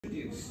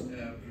introduce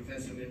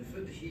Professor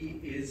Minford. He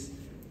is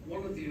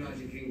one of the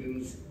United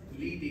Kingdom's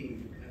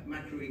leading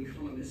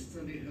macroeconomists,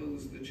 and he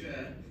holds the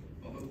chair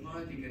of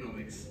applied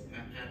economics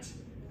at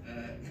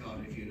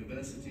Cardiff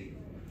University.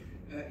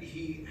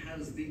 He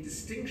has the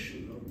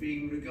distinction of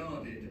being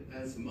regarded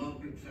as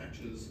Margaret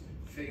Thatcher's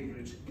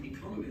favourite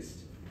economist.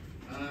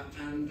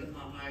 And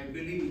I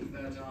believe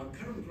that our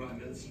current Prime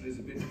Minister is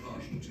a bit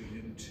partial to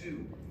him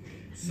too.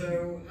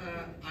 So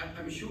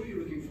I'm sure you're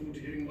looking forward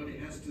to hearing what he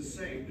has to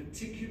say,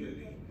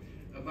 particularly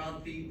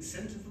about the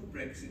Centre for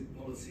Brexit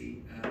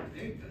Policy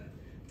paper,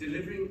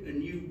 delivering a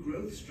new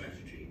growth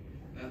strategy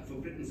for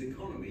Britain's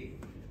economy,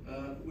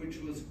 which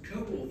was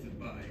co-authored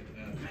by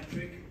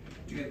Patrick,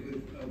 together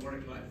with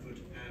Warwick Lightfoot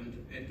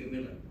and Edgar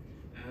Miller.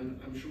 And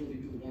I'm sure that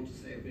you'll want to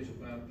say a bit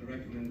about the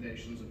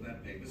recommendations of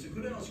that paper. So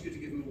could I ask you to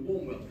give him a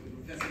warm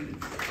welcome, Professor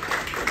Minford.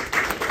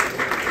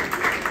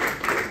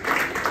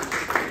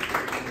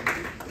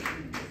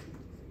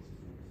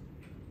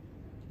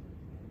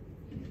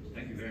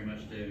 Thank you very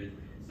much, David.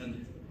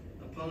 And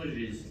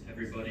apologies,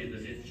 everybody,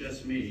 that it's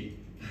just me.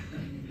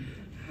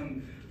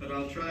 But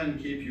I'll try and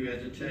keep you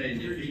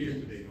entertained. If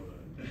you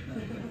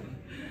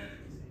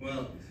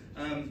well,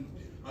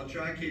 I'll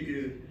try and keep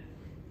you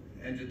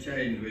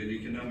entertained with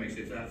economics,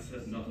 if that's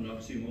not an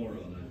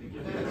oxymoron, I think.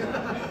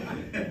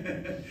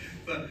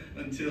 But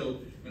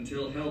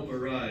until help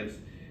arrives.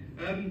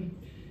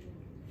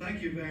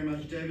 Thank you very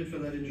much, David, for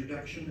that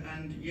introduction.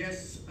 And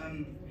yes,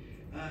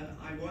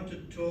 I want to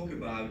talk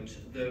about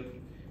the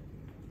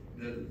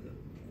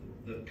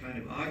kind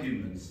of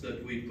arguments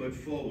that we put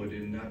forward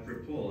in that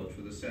report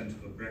for the Centre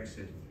for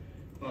Brexit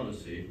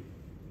Policy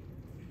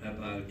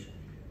about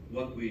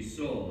what we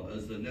saw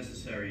as the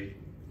necessary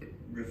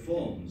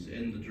reforms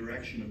in the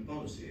direction of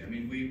policy. I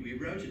mean, we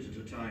wrote it at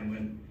a time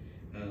when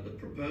the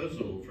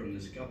proposal from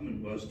this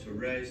government was to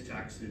raise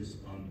taxes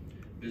on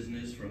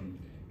business from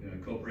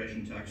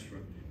corporation tax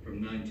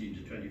from 19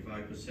 to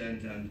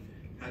 25%, and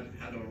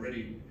had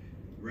already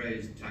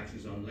raised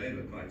taxes on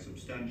labour quite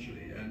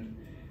substantially.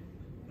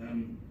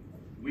 And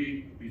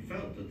we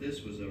felt that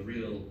this was a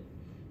real,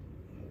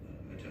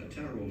 a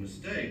terrible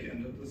mistake,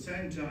 and at the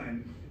same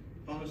time,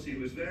 policy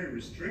was very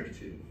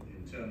restrictive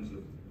in terms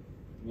of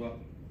what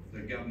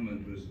the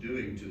government was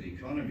doing to the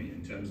economy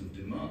in terms of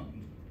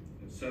demand.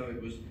 And so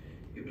it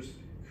was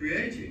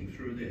creating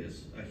through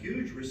this a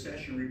huge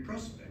recessionary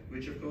prospect,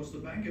 which of course the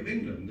Bank of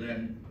England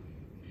then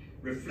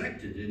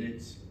reflected in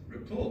its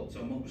reports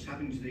on what was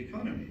happening to the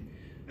economy.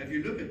 If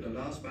you look at the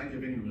last Bank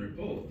of England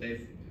report,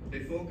 they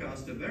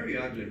forecast a very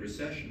ugly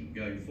recession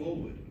going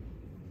forward.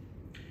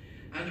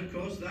 And of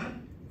course that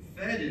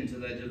fed into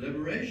their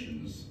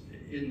deliberations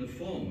in the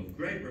form of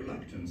great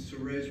reluctance to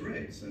raise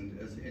rates, and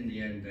as in the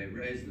end they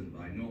raised them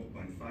by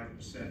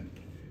 0.5%,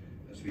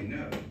 as we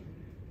know.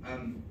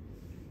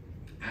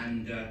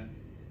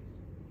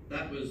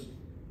 That was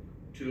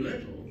too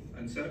little,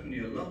 and certainly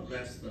a lot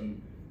less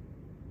than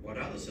what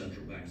other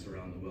central banks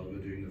around the world were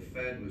doing. The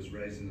Fed was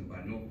raising them by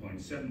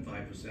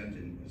 0.75%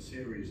 in a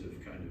series of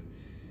kind of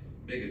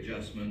big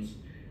adjustments,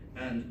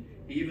 and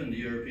even the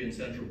European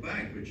Central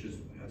Bank, which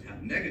had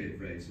had negative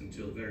rates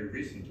until very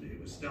recently,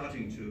 was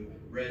starting to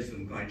raise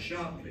them quite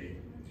sharply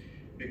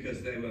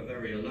because they were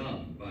very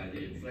alarmed by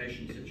the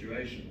inflation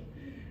situation.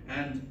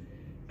 And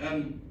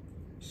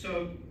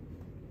so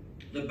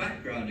the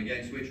background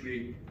against which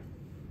we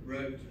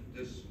wrote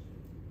this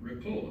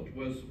report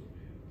was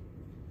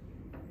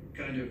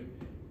kind of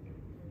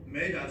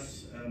made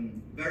us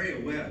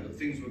very aware that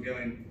things were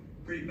going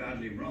pretty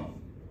badly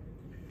wrong.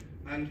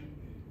 And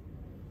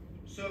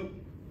so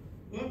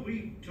what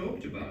we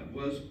talked about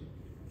was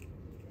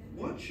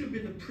what should be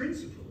the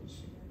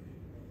principles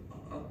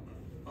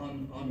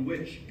on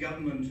which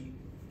government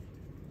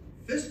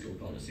fiscal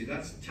policy,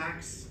 that's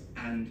tax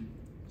and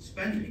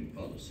spending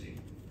policy,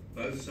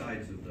 both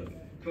sides of the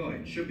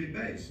coin, should be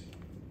based.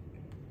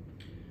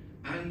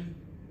 And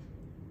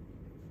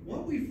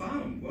what we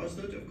found was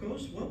that, of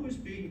course, what was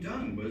being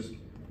done was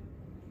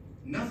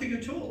nothing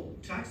at all.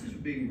 Taxes were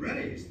being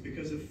raised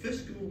because of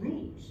fiscal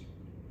rules.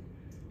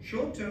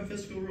 Short-term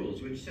fiscal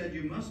rules, which said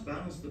you must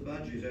balance the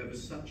budget over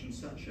such and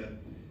such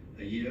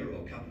a year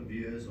or a couple of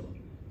years or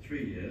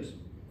 3 years,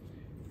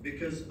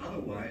 because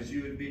otherwise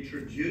you would be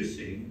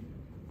traducing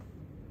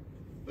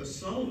the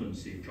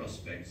solvency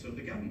prospects of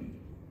the government.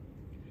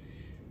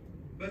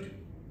 But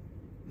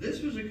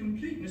this was a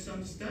complete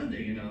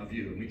misunderstanding in our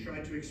view, and we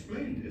tried to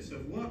explain this,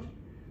 of what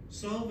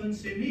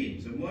solvency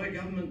means and what a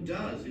government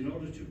does in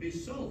order to be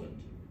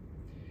solvent.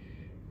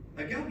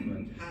 A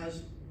government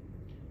has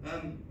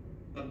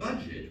a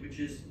budget which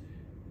is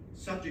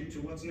subject to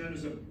what's known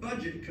as a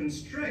budget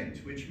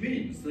constraint, which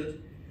means that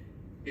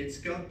it's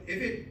got,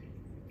 if it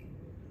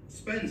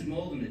spends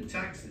more than it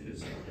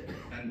taxes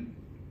and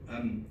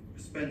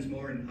spends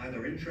more in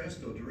either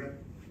interest or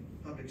direct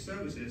public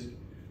services,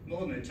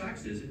 more than it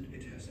taxes,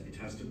 it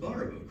has to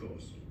borrow, of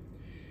course.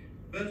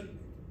 But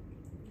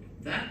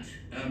that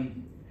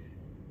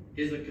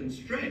is a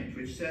constraint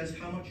which says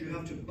how much you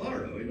have to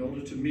borrow in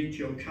order to meet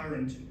your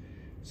current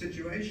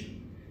situation.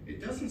 It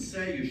doesn't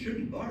say you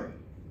shouldn't borrow.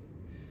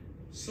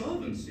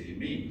 solvency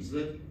means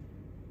that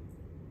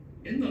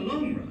in the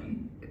long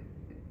run,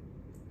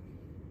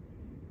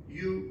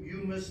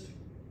 you must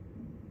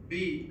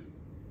be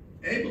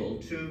able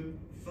to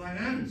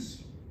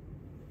finance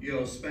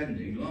your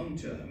spending long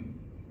term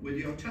with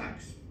your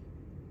tax,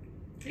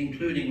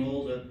 including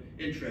all the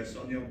interest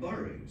on your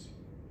borrowings.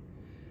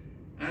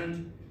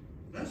 And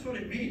that's what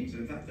it means.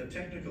 In fact, the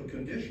technical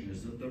condition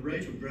is that the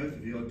rate of growth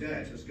of your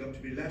debt has got to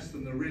be less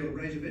than the real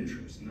rate of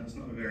interest, and that's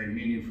not a very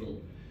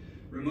meaningful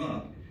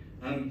remark.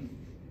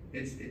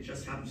 It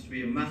just happens to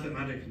be a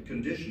mathematical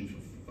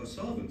condition for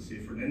solvency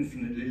for an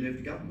infinitely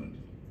lived government.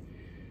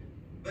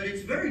 But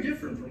it's very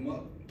different from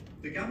what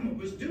the government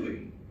was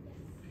doing,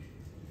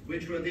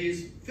 which were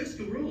these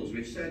fiscal rules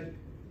which said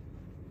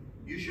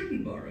you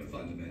shouldn't borrow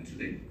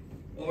fundamentally,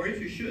 or if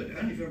you should,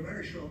 only for a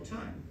very short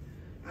time.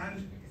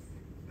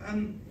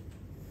 And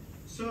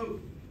so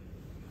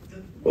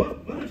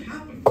what had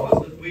happened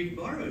was that we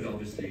borrowed,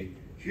 obviously,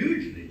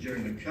 hugely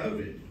during the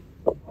COVID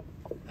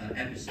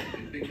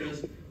episode,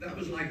 because that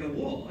was like a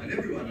war, and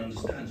everyone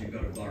understands you've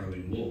got to borrow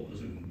in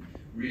wars and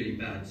really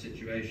bad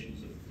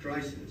situations of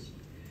crisis.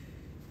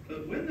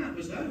 But when that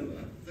was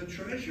over, the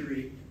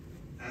Treasury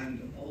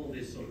and all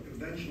this sort of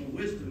conventional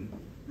wisdom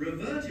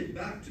reverted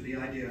back to the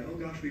idea, oh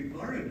gosh, we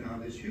borrowed now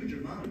this huge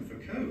amount for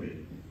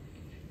COVID,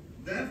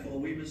 therefore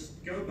we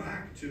must go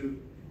back to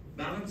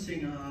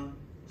balancing our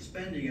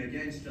spending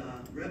against our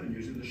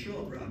revenues in the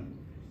short run.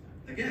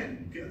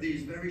 Again,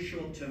 these very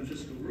short-term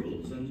fiscal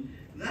rules, and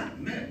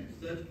that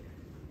meant that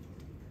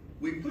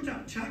we put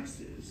up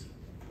taxes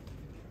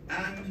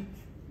and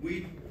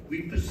we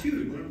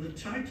pursued one of the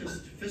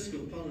tightest fiscal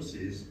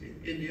policies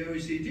in the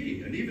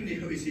OECD, and even the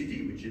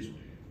OECD, which is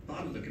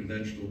part of the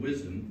conventional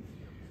wisdom,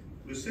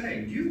 was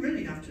saying, do you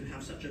really have to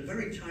have such a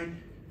very tight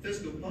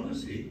fiscal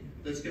policy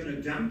that's going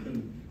to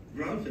dampen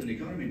growth in the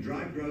economy,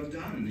 drive growth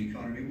down in the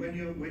economy when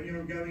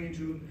you're going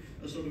into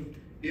a sort of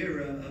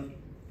era of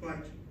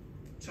quite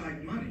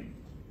tight money?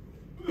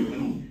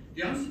 And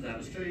the answer to that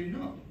is clearly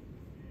not.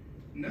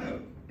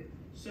 No.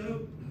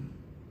 So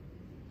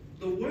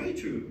the way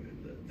to,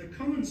 the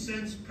common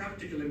sense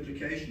practical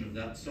implication of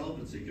that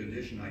solvency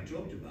condition I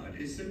talked about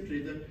is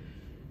simply that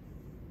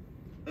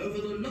over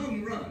the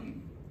long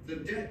run, the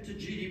debt to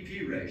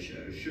GDP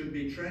ratio should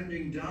be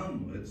trending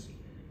downwards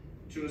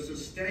to a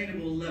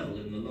sustainable level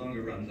in the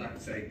longer run, like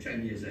say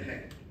 10 years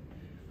ahead.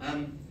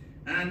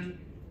 And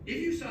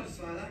if you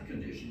satisfy that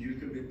condition, you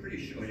can be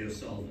pretty sure you're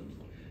solvent.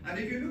 And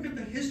if you look at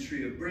the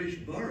history of British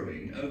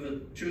borrowing over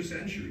 2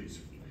 centuries,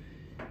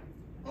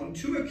 on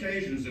 2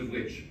 occasions of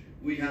which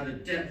we had a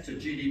debt to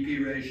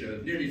GDP ratio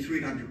of nearly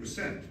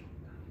 300%,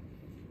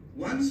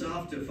 once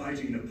after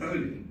fighting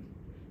Napoleon,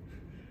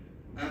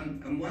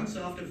 and once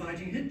after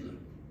fighting Hitler.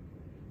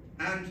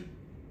 And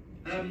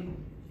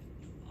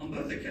on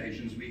both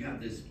occasions, we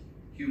had this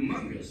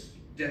humongous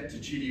debt to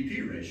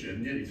GDP ratio,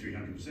 nearly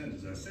 300%,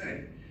 as I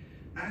say.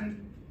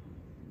 And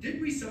did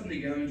we suddenly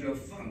go into a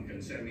funk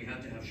and say we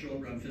had to have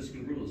short-run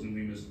fiscal rules and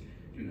we must,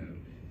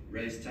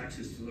 raise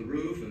taxes to the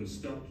roof and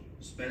stop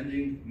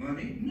spending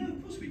money? No,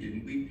 of course we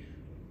didn't.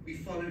 We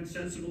followed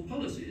sensible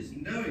policies,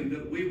 knowing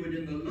that we would,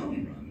 in the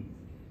long run,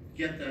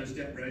 get those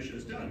debt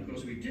ratios down. Of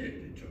course we did.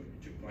 It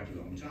took quite a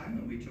long time,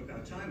 and we took our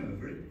time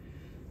over it.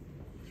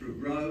 Through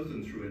growth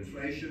and through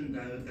inflation,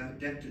 that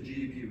debt to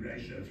GDP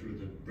ratio, through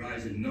the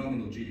rise in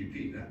nominal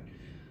GDP,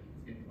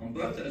 on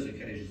both those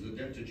occasions, the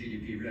debt to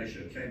GDP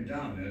ratio came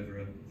down over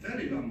a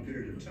fairly long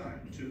period of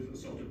time to the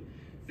sort of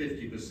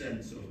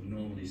 50% sort of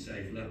normally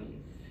safe level.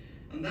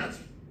 And that's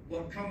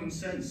what common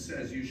sense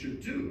says you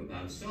should do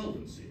about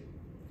solvency.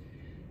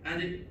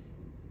 And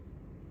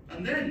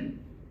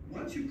then,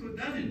 once you put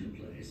that into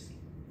place,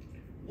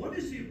 what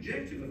is the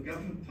objective of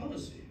government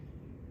policy?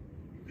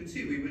 You can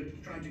see we were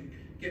trying to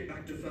get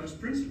back to first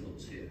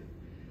principles here.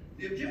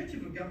 The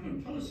objective of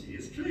government policy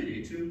is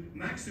clearly to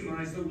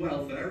maximize the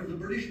welfare of the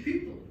British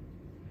people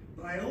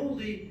by all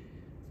the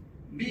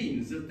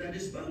means at their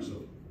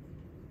disposal,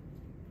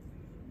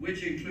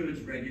 which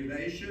includes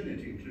regulation,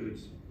 it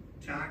includes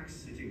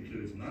tax, it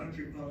includes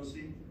monetary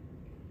policy.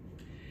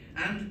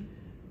 And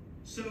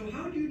so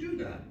how do you do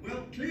that?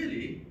 Well,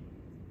 clearly,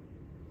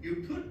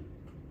 you put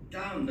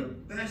down the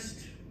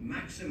best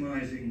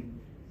maximizing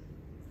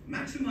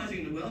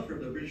the welfare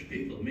of the British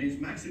people means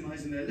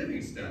maximizing their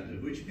living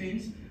standard, which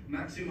means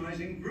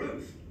maximizing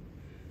growth.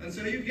 And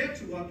so you get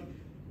to what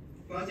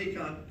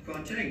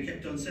Kwarteng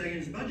kept on saying in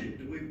his budget,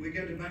 that we're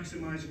going to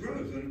maximize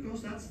growth. And of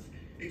course that's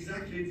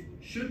exactly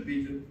should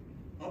be the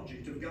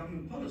object of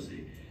government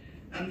policy.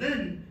 And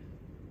then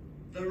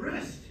the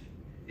rest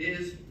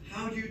is,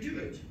 how do you do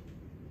it?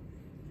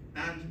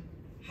 And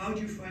how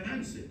do you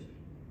finance it?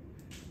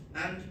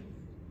 And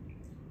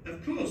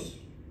of course,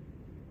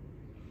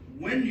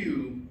 when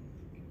you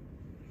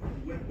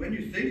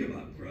think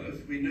about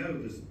growth, we know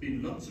there's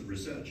been lots of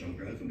research on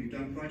growth, and we've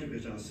done quite a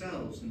bit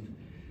ourselves, and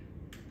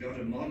got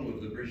a model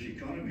of the British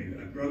economy,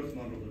 a growth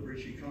model of the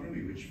British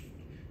economy, which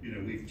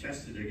we've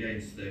tested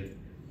against the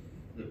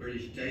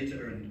British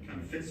data and kind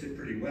of fits it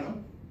pretty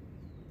well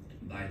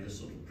by the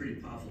sort of pretty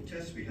powerful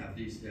tests we have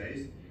these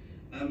days.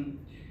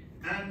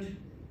 And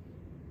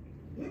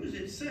what does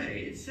it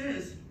say? It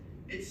says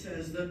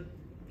that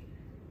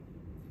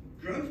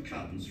growth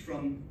comes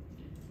from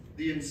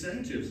the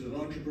incentives of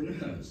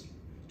entrepreneurs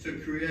to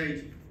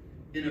create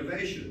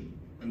innovation,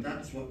 and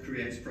that's what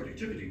creates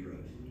productivity growth.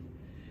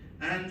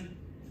 And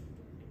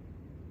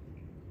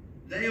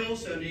they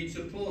also need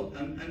support,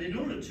 and in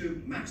order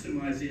to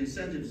maximize the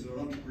incentives of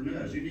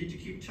entrepreneurs, you need to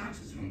keep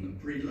taxes on them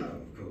pretty low,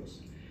 of course.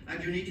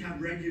 And you need to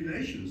have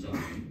regulations on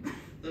them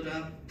that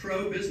are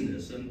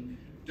pro-business and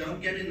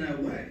don't get in their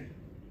way.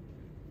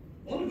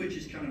 All of which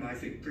is kind of, I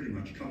think, pretty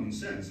much common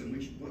sense, and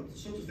what the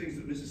sort of things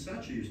that Mrs.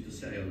 Thatcher used to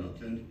say a lot,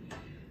 and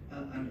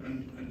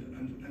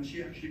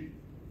she actually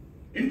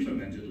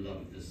implemented a lot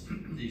of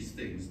these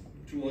things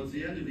towards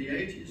the end of the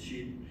 80s.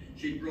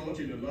 She brought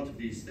in a lot of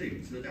these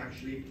things that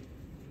actually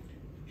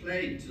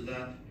played to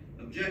that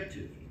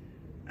objective.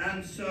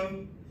 And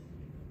so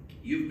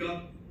you've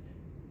got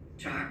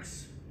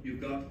tax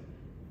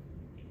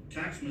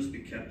must be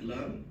kept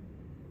low.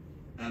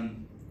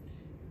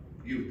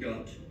 You've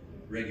got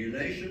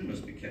regulation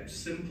must be kept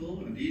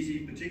simple and easy,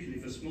 particularly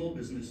for small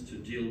business to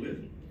deal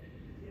with.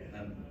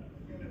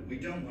 We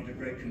don't want a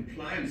great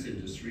compliance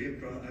industry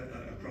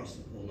across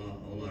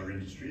all our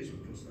industries.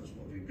 Of course, that's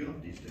what we've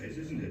got these days,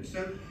 isn't it?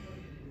 So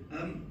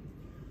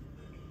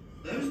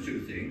those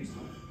two things,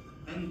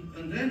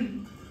 and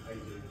then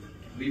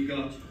we've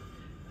got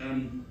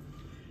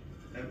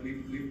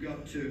we've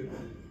got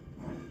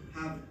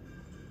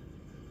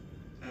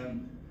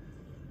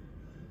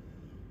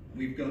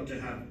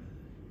to have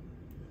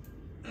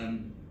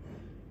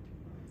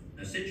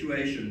a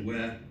situation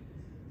where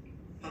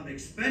public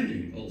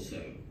spending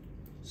also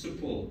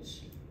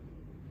supports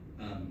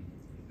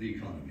the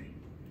economy.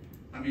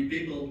 I mean,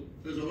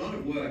 there's a lot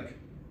of work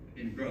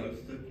in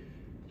growth that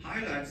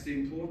highlights the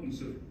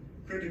importance of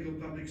critical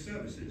public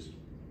services.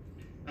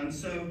 And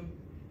so,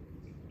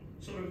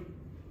 sort of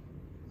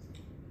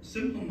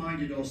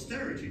simple-minded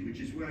austerity, which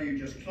is where you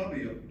just clobber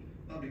your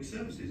public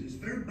services, is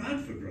very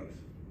bad for growth.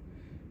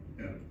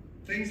 You know,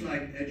 things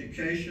like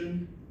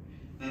education,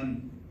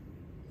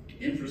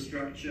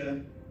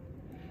 infrastructure,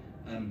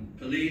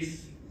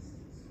 police,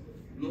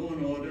 law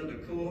and order, the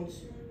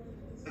courts,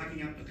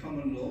 backing up the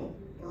common law,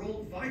 are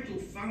all vital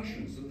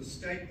functions that the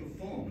state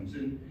performs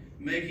in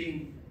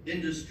making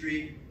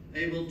industry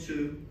able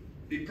to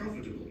be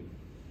profitable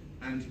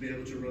and to be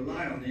able to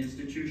rely on the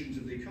institutions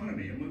of the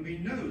economy. And when we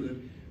know that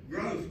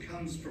growth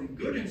comes from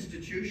good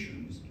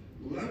institutions,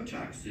 low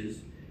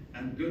taxes,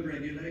 and good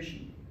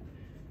regulation.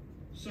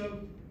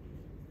 So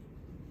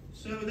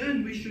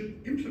then we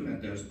should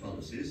implement those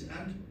policies,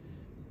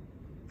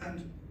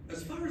 and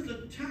as far as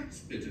the tax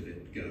bit of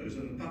it goes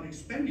and the public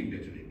spending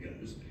bit of it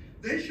goes,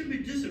 they should be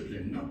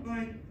disciplined not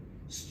by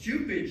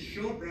stupid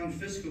short-run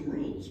fiscal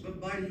rules, but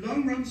by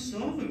long-run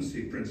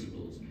solvency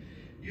principles.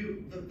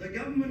 The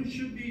government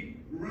should be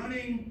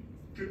running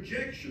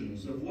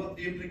projections of what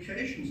the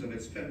implications of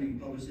its spending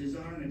policies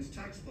are and its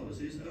tax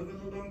policies over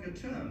the longer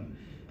term,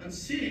 and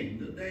seeing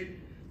that they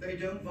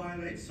don't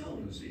violate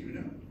solvency, you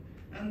know?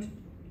 And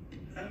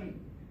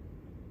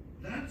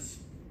that's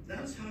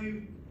how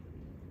you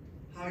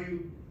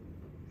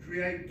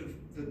create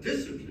the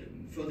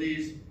discipline for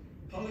these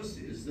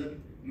policies that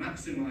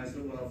maximize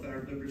the welfare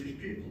of the British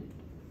people.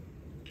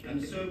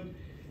 And so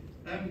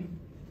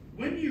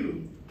when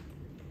you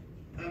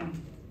add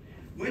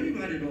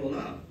it all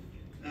up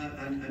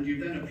and you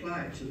then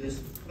apply it to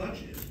this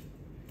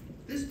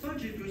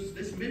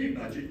mini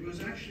budget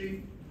was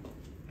actually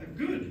a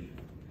good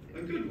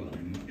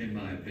one, in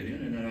my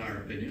opinion, and in our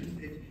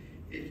opinion.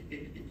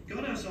 It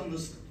got us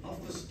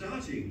off the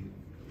starting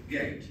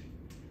gate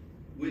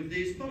with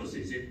these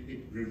policies.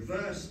 It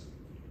reversed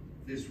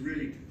this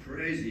really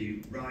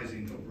crazy rise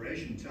in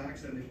corporation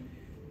tax, and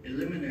it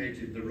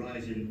eliminated the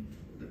rise in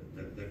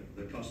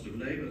the cost of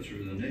labour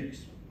through the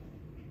NICs.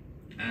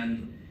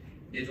 And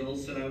it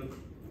also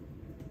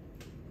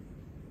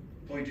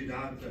pointed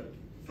out that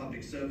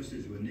public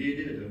services were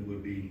needed and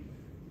would be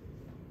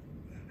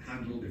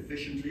handled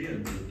efficiently,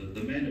 and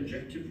the main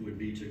objective would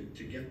be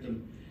to get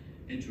them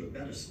into a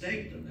better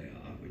state than they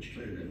are, which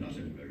clearly they're not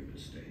in a very good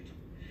state.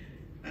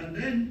 And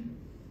then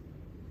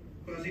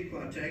Kwasi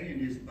Kwarteng in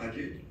his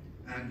budget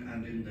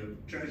and in the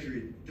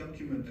Treasury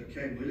document that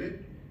came with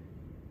it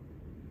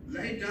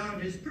laid down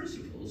his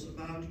principles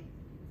about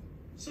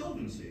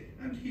solvency.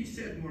 And he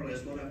said more or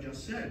less what I've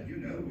just said. You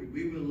know,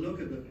 we will look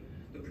at the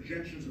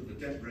projections of the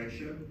debt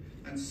ratio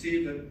and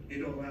see that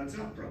it all adds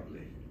up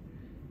properly.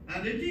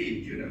 And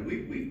indeed, you know,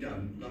 we've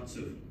done lots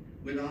of,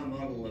 with our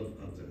model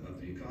of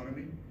the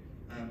economy,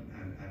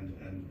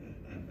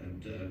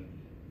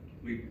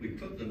 we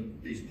put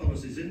these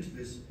policies into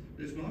this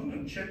model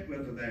and checked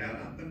whether they add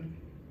up. And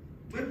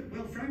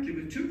well, frankly,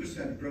 with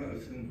 2%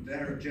 growth, and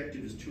their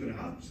objective is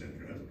 2.5%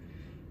 growth,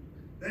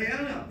 they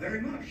add up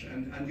very much,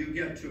 and you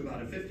get to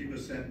about a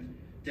 50%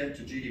 debt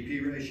to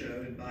GDP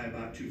ratio by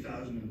about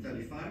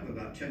 2035,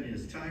 about 10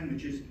 years' time,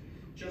 which is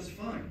just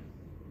fine.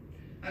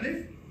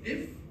 And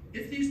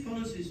if these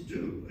policies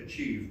do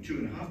achieve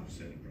 2.5%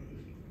 growth,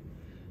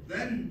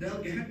 then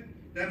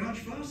they're much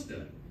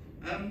faster.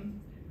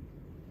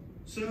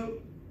 So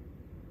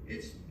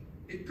it's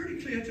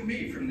pretty clear to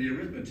me from the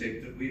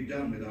arithmetic that we've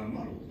done with our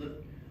model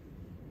that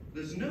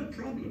there's no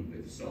problem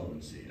with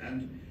solvency,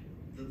 and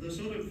the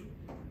sort of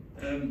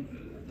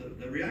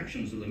the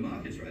reactions of the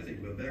markets, I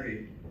think, were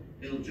very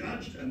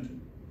ill-judged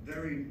and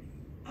very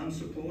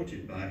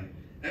unsupported by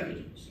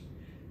evidence.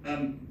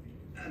 And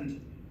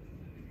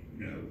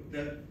you know,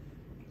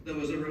 there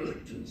was a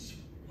reluctance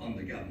on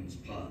the government's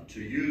part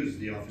to use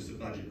the Office of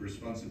Budget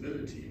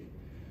Responsibility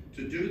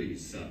to do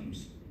these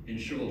sums in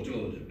short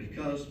order,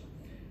 because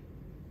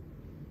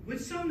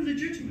with some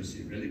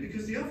legitimacy, really,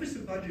 because the Office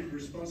of Budget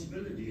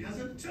Responsibility has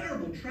a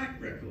terrible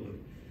track record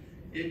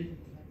in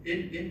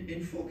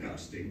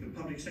forecasting the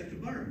public sector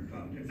borrowing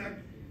requirement. In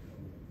fact,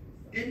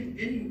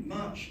 in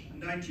March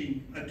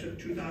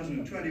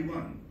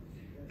 2021,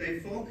 they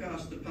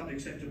forecast the public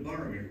sector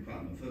borrowing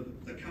requirement for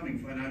the coming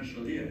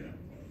financial year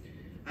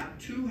at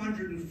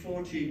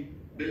 £240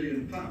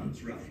 billion,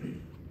 roughly.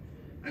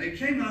 And it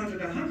came out at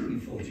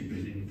 £140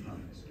 billion.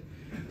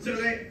 So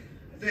they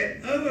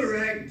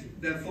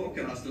over-egged their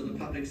forecast of the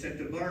public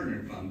sector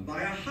borrowing requirement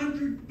by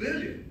 £100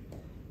 billion.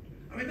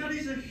 I mean, that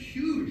is a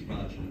huge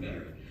margin of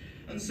error.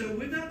 And so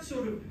with that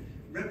sort of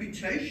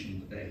reputation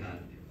that they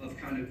had of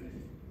kind of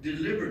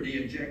deliberately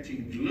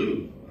injecting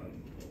gloom,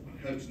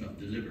 I hope it's not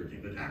deliberately,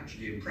 but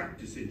actually in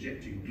practice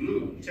injecting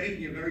gloom,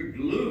 taking a very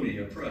gloomy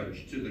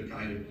approach to the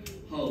kind of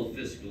whole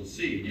fiscal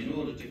scene in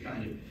order to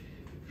kind of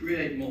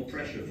create more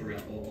pressure for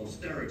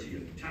austerity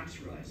and tax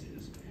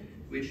rises,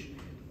 which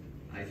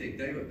I think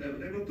they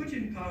were put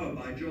in power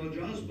by George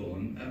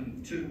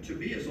Osborne to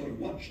be a sort of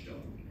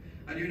watchdog.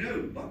 And you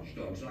know,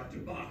 watchdogs like to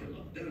bark a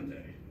lot, don't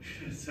they?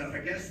 So I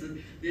guess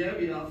the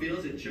OBR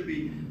feels it should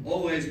be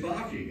always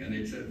barking, and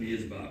it certainly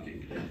is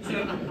barking.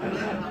 So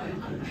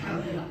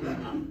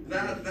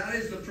that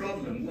is the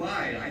problem.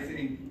 Why, I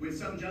think, with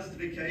some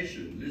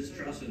justification, Liz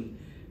Truss and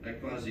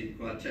Kwasi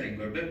Kwarteng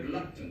were a bit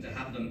reluctant to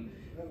have them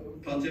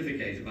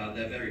pontificate about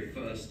their very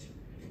first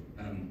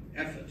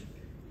effort.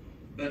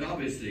 But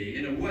obviously,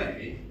 in a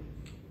way,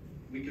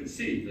 we can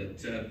see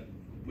that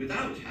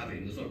without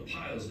having the sort of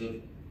piles of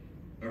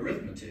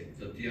arithmetic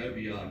that the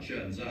OBR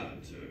churns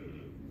out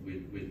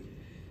with you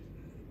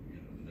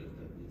know,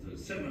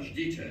 there's so much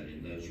detail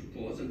in those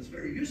reports, and it's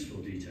very useful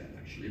detail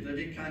actually, that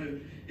it kind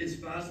of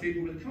inspires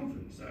people with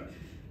confidence. So,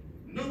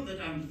 not that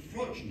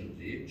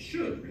unfortunately it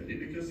should really,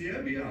 because the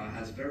OBR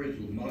has very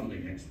little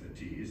modelling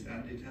expertise,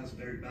 and it has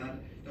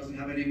doesn't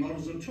have any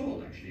models at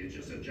all actually. It's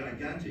just a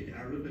gigantic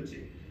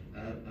arithmetic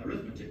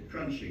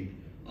crunching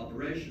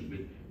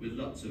operation with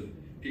lots of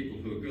people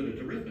who are good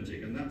at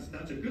arithmetic, and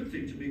that's a good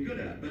thing to be good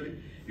at. But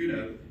you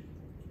know,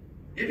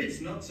 if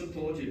it's not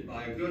supported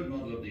by a good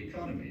model of the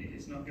economy,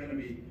 it's not going to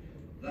be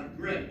that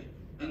great.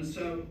 And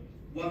so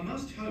one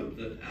must hope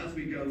that as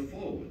we go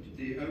forward,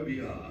 the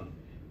OBR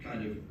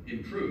kind of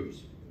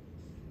improves.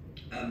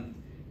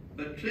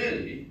 But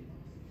clearly,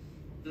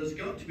 there's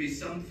got to be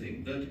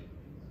something that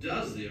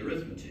does the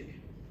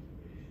arithmetic.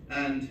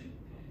 And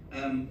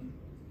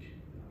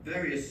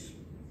various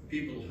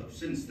people have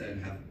since then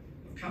have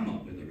come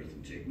up with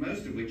arithmetic,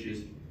 most of which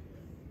is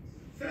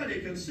fairly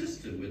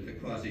consistent with the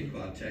Kwasi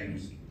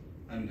Kwarteng's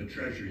and the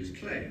Treasury's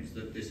claims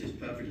that this is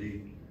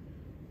perfectly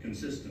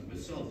consistent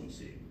with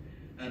solvency.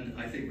 And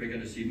I think we're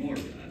going to see more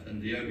of that,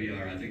 and the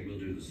OBR, I think, will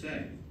do the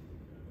same.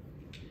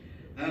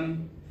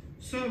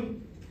 So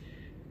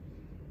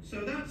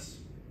that's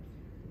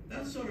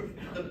sort of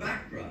the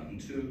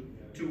background to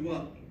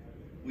what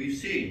we've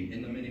seen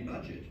in the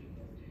mini-budget.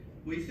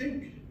 We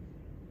think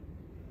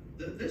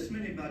that this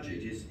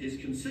mini-budget is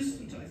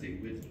consistent, I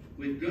think,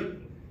 with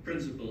good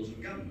principles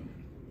of government.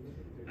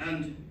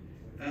 And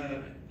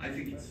I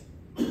think it's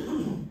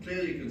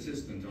clearly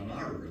consistent on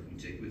our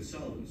arithmetic with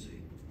solvency.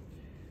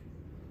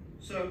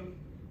 So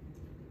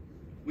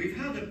we've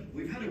had a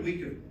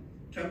week of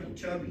total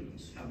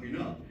turbulence, have we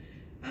not?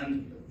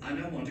 And I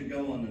now want to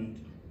go on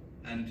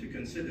and to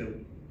consider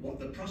what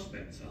the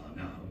prospects are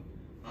now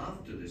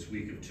after this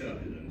week of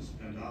turbulence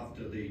and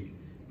after the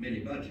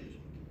mini-budget.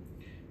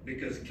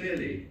 Because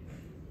clearly,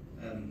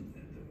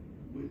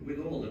 with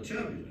all the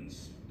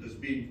turbulence, there's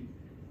been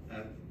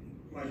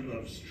quite a lot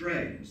of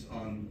strains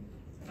on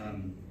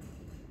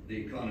the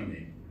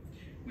economy.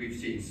 We've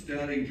seen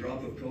sterling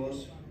drop, of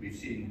course. We've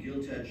seen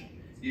gilt-edge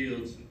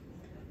yields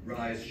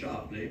rise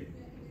sharply.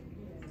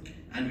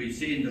 And we've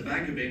seen the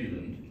Bank of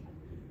England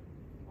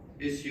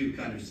issue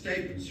kind of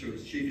statements through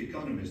its chief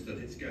economist that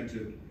it's going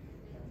to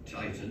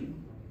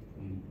tighten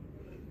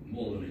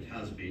more than it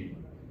has been.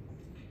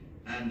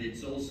 And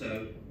it's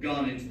also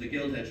gone into the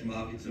gilt-edge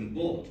markets and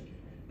bought.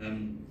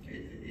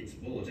 It's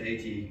bought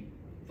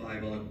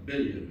 85 odd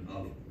billion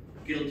of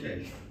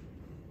gilt-edge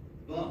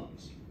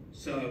bonds.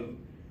 So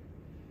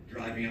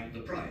driving up the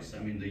price. I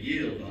mean, the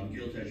yield on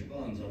gilt-edge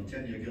bonds, on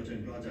 10-year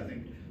gilt-edge bonds, I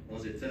think,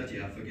 was it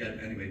 30? I forget.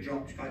 Anyway,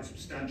 dropped quite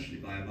substantially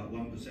by about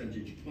 1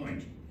 percentage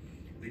point.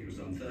 I think it was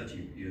on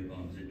 30-year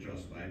bonds, it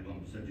dropped by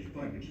 1 percentage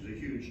point, which is a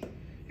huge,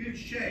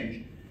 huge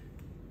change.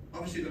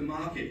 Obviously, the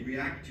market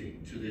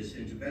reacting to this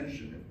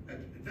intervention at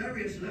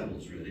various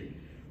levels, really.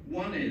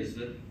 One is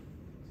that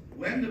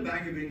when the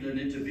Bank of England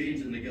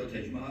intervenes in the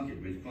gilt-edge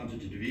market with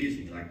quantitative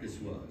easing like this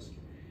was,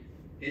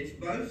 it's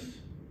both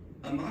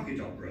a market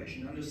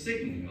operation and a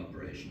signalling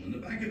operation. And the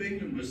Bank of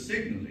England was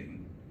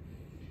signalling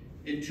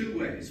in two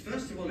ways.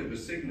 First of all, it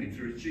was signalling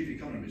through its chief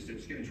economist it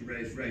was going to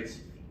raise rates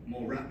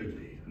more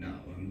rapidly now.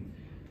 And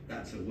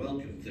that's a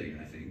welcome thing,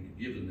 I think,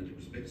 given that it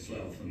was a bit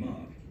slow off the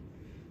mark.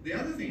 The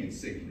other thing it's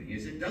signalling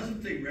is it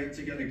doesn't think rates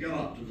are going to go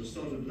up to the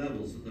sort of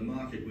levels that the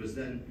market was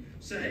then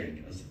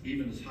saying,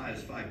 even as high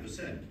as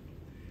 5%.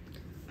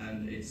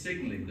 And it's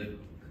signalling that,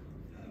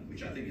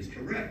 which I think is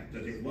correct,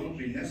 that it won't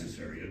be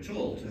necessary at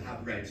all to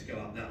have rates go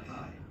up that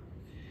high.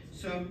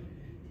 So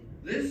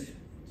this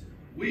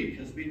week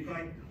has been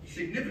quite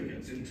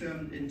significant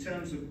in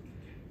terms of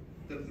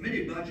the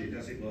mini budget,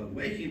 as it were,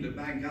 waking the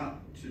bank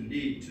up to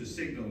need to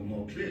signal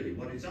more clearly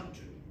what it's up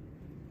to.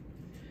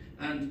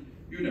 And,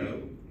 you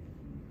know,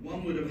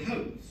 one would have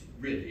hoped,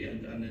 really,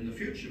 and in the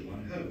future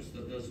one hopes,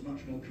 that there's much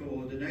more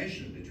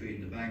coordination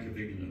between the Bank of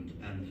England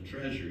and the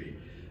Treasury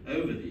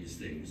over these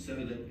things, so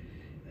that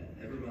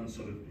everyone's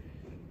sort of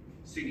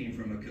singing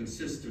from a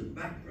consistent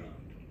background,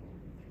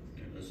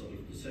 you know, sort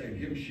of the same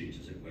hymn sheet,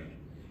 as it were.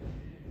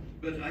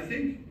 But I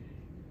think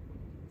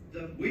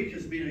the week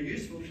has been a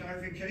useful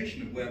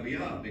clarification of where we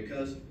are,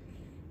 because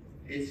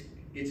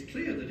it's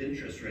clear that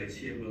interest rates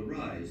here will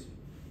rise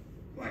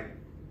quite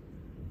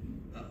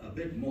a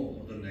bit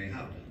more than they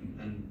have done,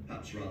 and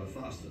perhaps rather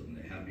faster than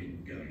they have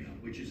been going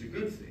up, which is a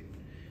good thing.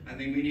 I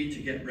think we need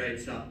to get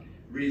rates up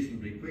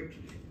reasonably quickly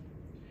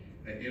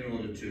in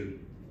order to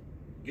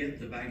get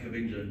the Bank of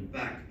England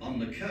back on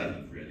the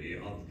curve, really,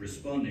 of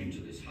responding to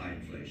this high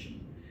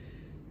inflation.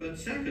 But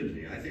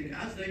secondly, I think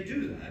as they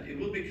do that, it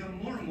will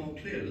become more and more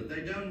clear that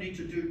they don't need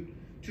to do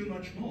too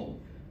much more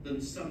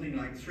than something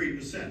like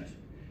 3%.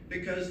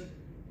 Because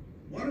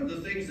one of the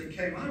things that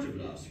came out of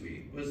last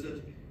week was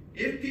that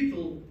if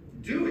people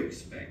do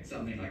expect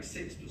something like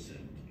 6%,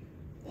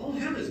 all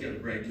hell is going to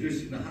break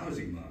loose in the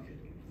housing market.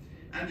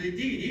 And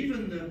indeed,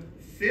 even the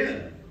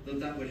fear that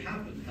that would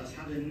happen has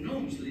had an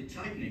enormously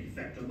tightening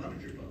effect on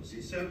monetary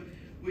policy. So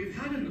we've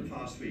had in the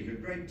past week a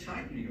great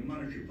tightening of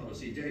monetary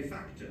policy de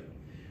facto,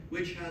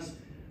 which has,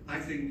 I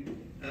think,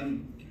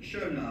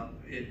 shown up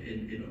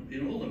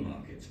in all the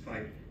markets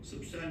quite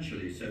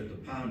substantially. So the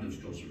pound,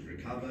 of course, was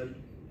recovered,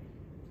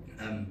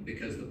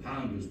 because the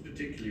pound was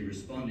particularly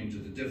responding to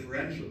the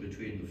differential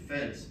between the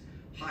Fed's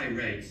high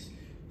rates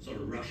sort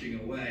of rushing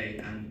away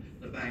and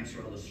the bank's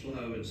rather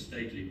slow and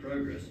stately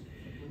progress.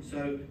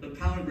 So the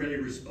pound really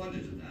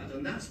responded to that,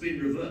 and that's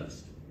been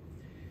reversed,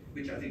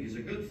 which I think is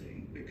a good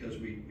thing, because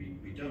we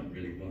don't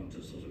really want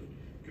a sort of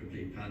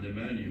complete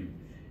pandemonium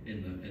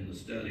in the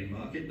sterling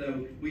market,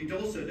 though we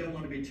also don't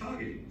want to be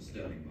targeting the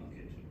sterling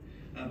market.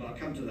 I'll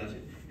come to that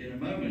in a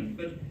moment.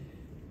 But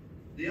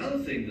the other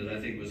thing that I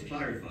think was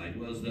clarified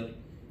was that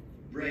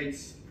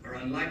rates are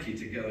unlikely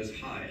to go as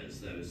high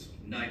as those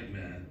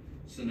nightmare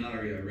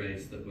scenario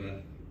rates that were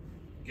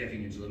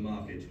getting into the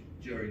market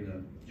during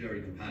the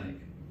panic.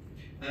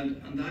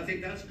 And I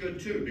think that's good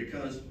too,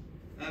 because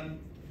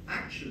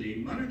actually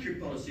monetary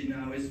policy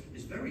now is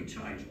very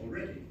tight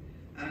already,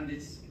 and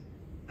it's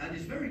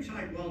very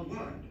tight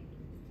worldwide.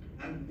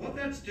 And what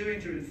that's doing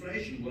to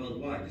inflation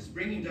worldwide is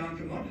bringing down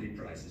commodity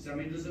prices. I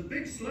mean, there's a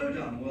big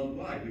slowdown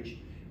worldwide, which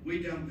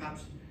we're not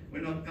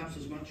perhaps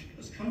as much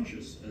as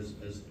conscious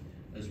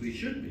as we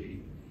should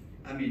be.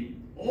 I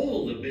mean,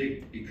 all the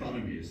big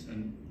economies,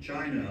 and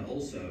China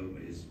also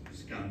is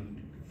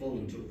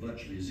fallen to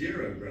virtually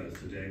zero growth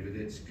today with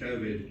its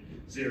COVID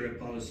zero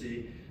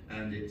policy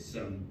and its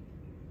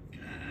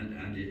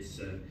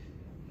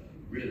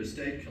real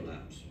estate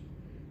collapse.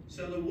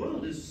 So the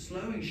world is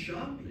slowing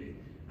sharply,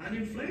 and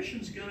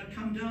inflation's going to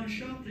come down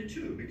sharply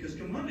too, because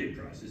commodity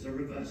prices are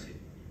reversing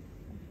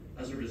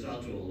as a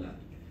result of all that.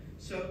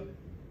 So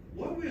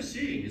what we're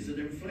seeing is that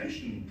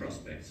inflation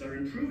prospects are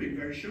improving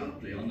very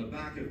sharply on the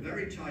back of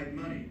very tight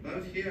money,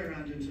 both here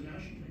and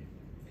internationally.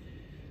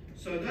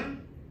 So that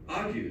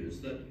argues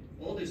that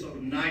all this sort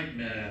of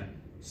nightmare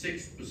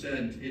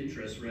 6%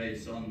 interest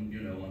rates on,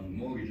 on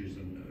mortgages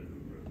and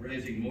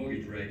raising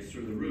mortgage rates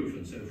through the roof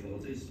and so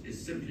forth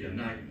is simply a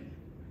nightmare.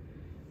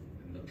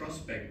 And the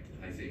prospect,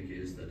 I think,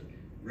 is that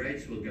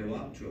rates will go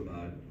up to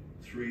about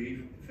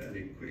 3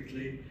 fairly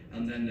quickly,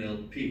 and then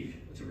they'll peak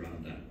at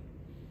around that.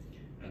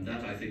 And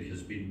that, I think,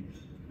 has been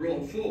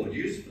brought forward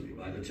usefully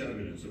by the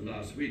turbulence of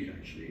last week,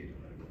 actually,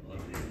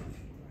 oddly enough.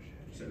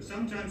 So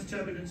sometimes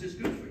turbulence is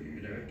good for you,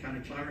 it kind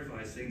of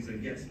clarifies things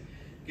and gets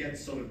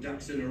sort of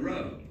ducks in a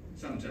row.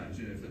 Sometimes,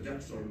 if the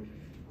ducks sort of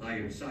lie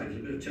inside, there's a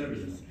bit of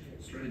turbulence,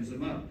 straightens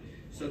them up.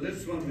 So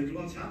this one with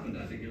what's happened,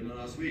 I think, in the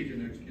last week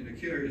in a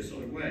curious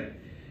sort of way.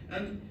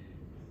 And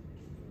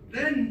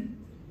then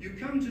you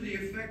come to the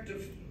effect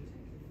of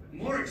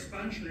more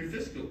expansionary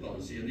fiscal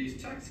policy and these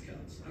tax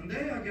cuts, and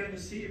they are going to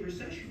see a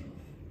recession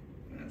off.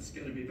 That's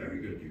going to be very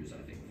good news,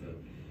 I think,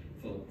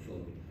 for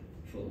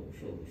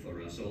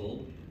us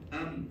all.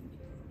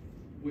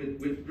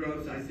 With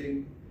growth, I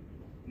think,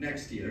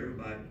 next year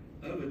about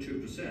over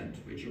 2%,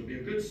 which will be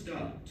a good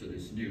start to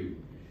this new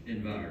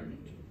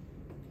environment.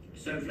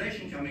 So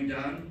inflation coming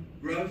down,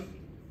 growth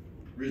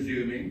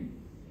resuming,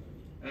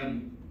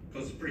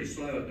 because it's pretty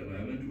slow at the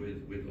moment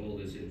with all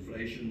this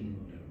inflation,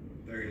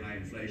 very high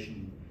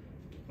inflation,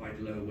 quite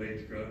low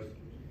wage growth.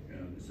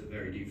 It's a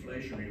very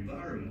deflationary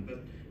environment.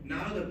 But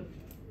now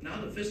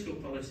the fiscal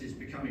policy is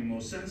becoming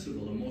more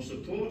sensible and more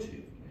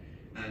supportive,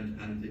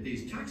 and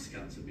these tax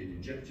cuts have been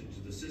injected into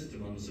the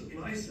system on the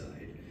supply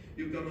side,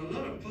 you've got a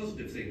lot of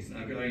positive things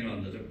now going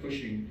on that are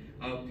pushing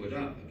output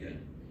up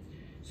again.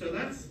 So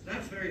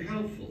that's very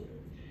helpful.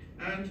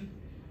 And,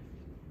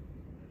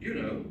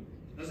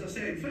 as I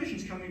say,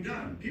 inflation's coming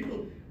down.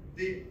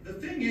 The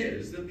thing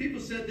is that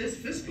people said this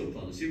fiscal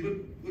policy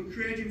would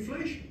create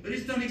inflation, but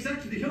it's done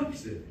exactly the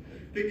opposite.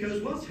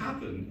 Because what's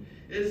happened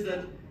is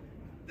that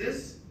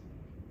this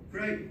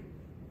great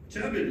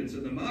turbulence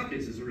in the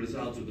markets as a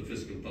result of the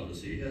fiscal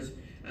policy has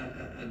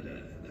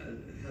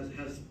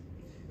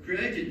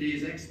created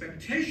these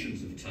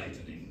expectations of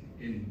tightening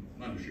in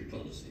monetary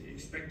policy,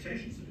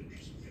 expectations of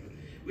interest rate,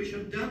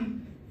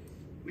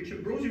 which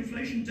have brought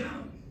inflation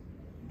down,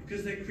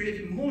 because they're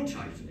creating more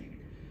tightening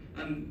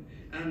and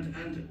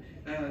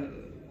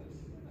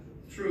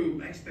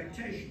through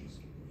expectations.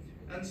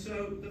 And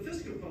so the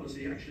fiscal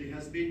policy actually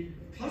has been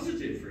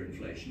positive for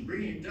inflation,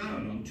 bringing it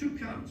down on two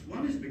counts.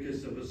 One is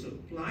because of a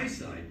supply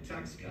side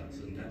tax cuts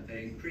and that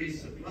they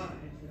increase supply.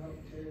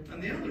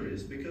 And the other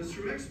is because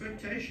through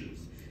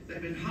expectations,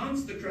 they've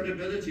enhanced the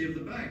credibility of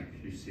the bank,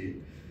 you see,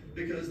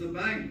 because the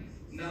bank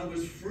now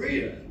was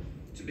freer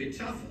to be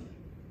tougher.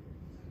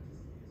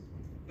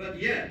 But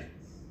yet,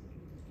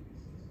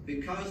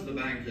 because the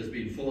bank has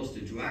been forced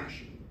into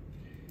action,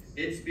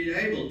 it's been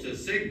able to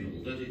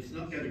signal that it's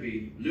not going to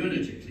be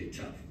lunatically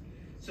tough.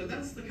 So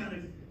that's the kind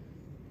of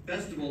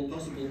best of all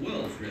possible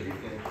worlds, really,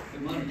 for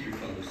monetary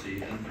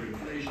policy and for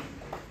inflation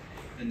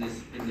in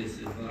this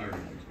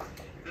environment.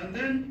 And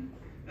then,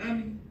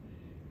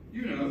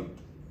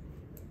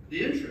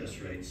 the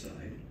interest rate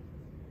side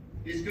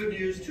is good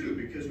news too,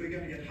 because we're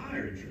going to get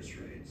higher interest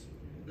rates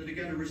that are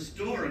going to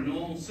restore a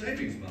normal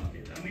savings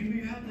market. I mean,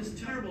 we've had this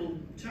terrible,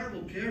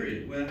 terrible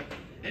period where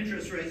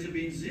interest rates have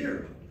been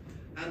zero,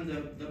 and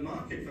the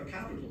market for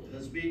capital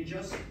has been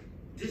just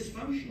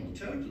dysfunctional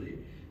totally,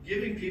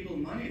 giving people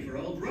money for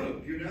old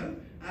rope,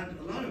 and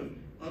a lot of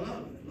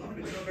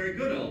it's not very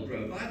good old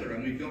rope either.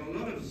 And we've got a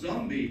lot of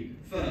zombie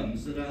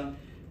firms that are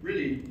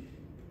really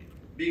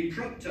being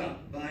propped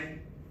up by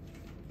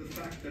the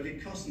fact that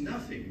it costs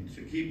nothing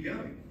to keep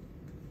going.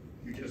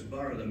 You just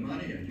borrow the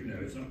money, and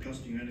it's not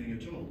costing you anything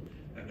at all.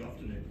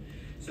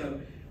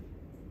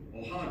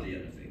 Or hardly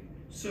anything.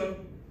 So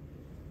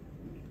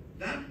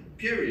that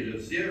period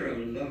of zero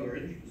lower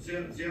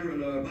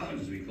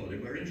bounds, as we call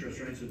it, where interest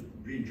rates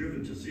have been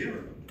driven to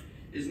zero,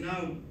 is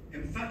now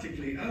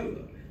emphatically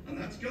over. And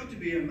that's got to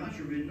be a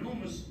matter of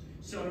enormous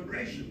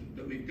celebration,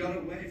 that we've got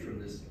away from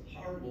this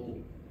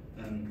horrible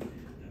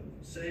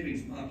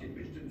savings market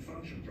which didn't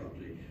function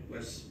properly,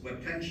 where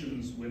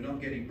pensions were not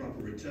getting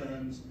proper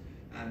returns,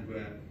 and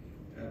where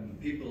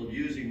people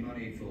using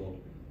money for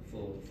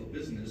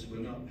business were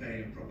not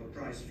paying a proper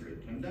price for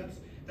it. And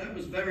that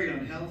was very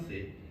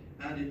unhealthy,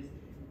 and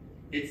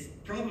it's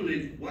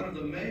probably one of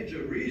the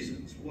major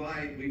reasons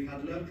why we've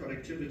had low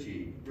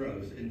productivity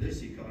growth in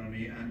this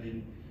economy and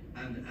in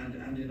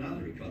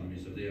other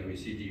economies of the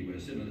OECD, where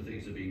similar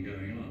things have been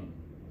going on.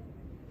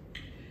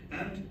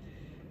 And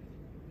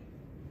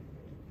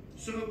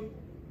so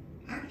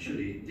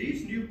actually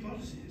these new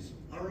policies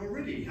are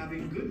already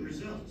having good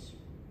results,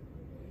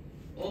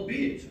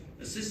 albeit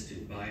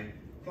assisted by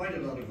quite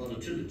a lot of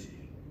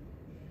volatility,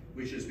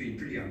 which has been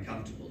pretty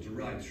uncomfortable to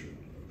ride through,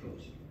 of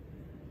course.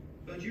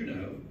 But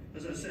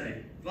as I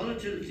say,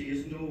 volatility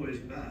isn't always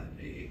bad.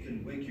 It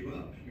can wake you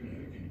up, it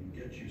can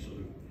get you sort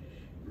of,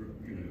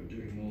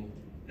 doing more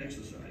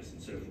exercise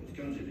and so forth,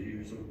 can't it?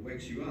 It sort of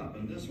wakes you up,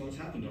 and that's what's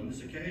happened on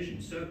this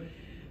occasion. So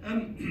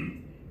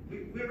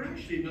we're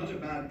actually not a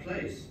bad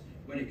place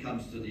when it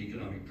comes to the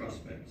economic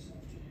prospects.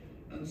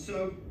 And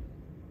so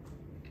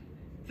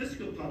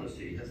fiscal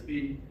policy has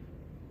been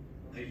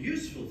a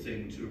useful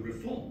thing to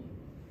reform.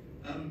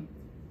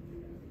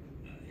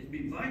 It's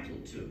been vital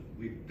too.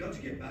 We've got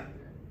to get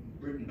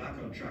Britain back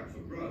on track for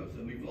growth,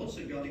 and we've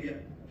also got to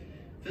get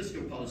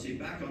fiscal policy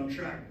back on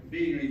track,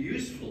 being a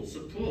useful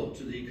support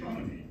to the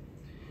economy.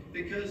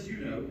 Because,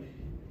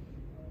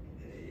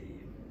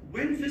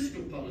 when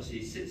fiscal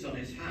policy sits on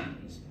its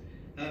hands,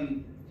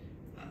 and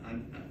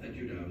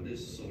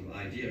this sort of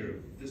idea of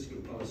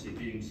fiscal policy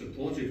being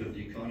supportive of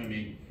the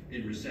economy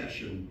in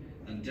recession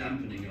and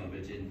dampening of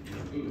it in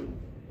a boom,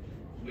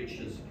 which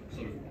has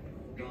sort of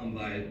gone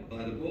by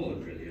the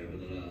board really over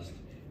the last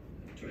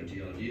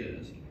 20 odd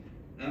years.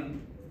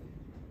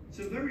 It's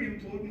a very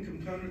important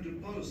component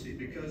of policy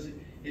because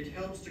it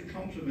helps to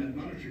complement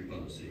monetary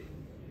policy.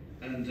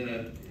 And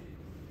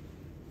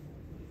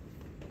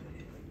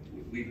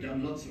we've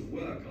done lots of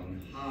work on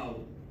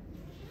how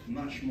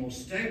much more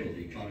stable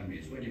the economy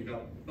is when you've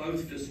got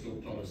both fiscal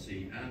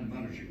policy and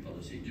monetary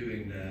policy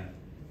doing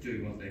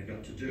what they've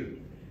got to do.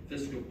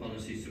 Fiscal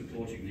policy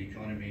supporting the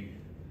economy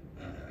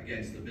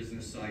against the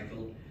business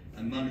cycle,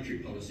 and monetary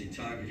policy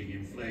targeting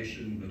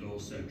inflation, but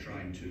also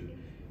trying to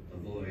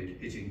avoid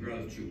hitting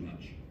growth too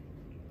much.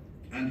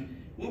 And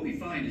what we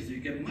find is that you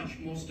get much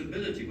more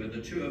stability when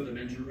the two of them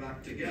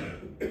interact together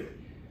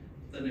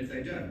than if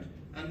they don't.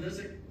 And there's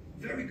a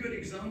very good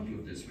example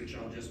of this, which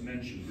I'll just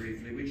mention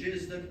briefly, which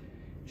is that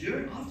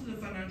after the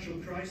financial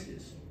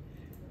crisis,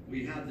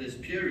 we had this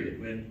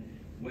period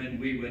when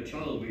we were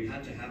told we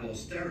had to have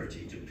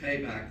austerity to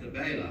pay back the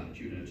bailout,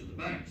 to the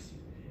banks.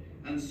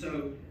 And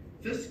so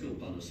fiscal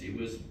policy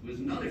was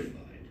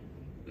nullified.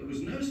 There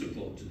was no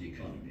support to the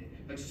economy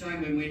at a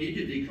time when we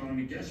needed the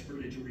economy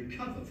desperately to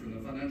recover from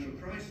the financial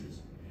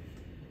crisis.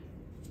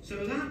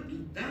 So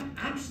that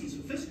absence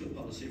of fiscal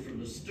policy from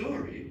the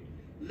story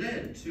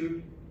led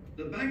to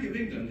the Bank of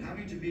England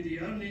having to be the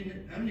only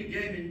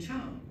game in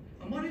town.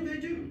 And what did they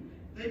do?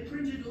 They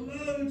printed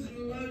loads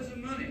and loads of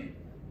money.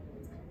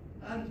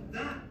 And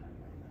that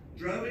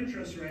drove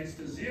interest rates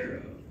to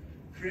zero,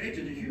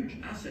 created a huge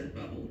asset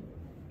bubble,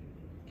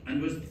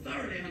 and was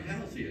thoroughly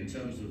unhealthy in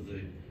terms of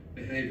the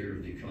behavior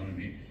of the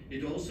economy.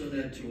 It also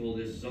led to all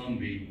this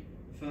zombie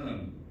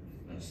firm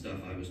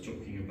stuff I was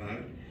talking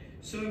about.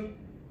 So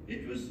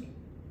it was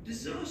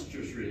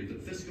disastrous, really,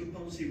 that fiscal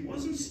policy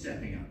wasn't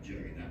stepping up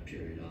during that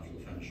period after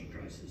the financial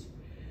crisis.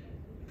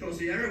 Of course,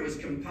 the error was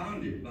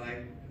compounded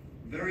by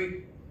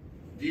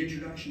the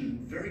introduction of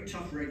very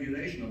tough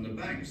regulation on the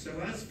banks. So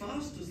as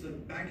fast as the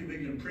Bank of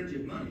England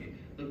printed money,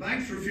 the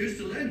banks refused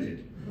to lend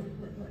it,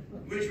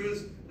 which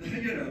was,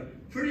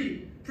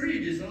 pretty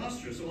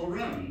disastrous all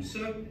round.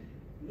 So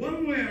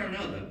one way or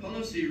another,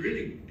 policy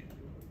really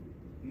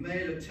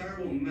made a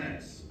terrible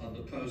mess of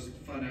the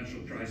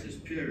post-financial crisis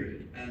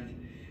period.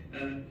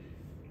 And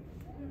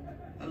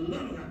a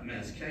lot of that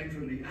mess came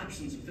from the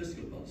absence of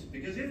fiscal policy.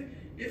 Because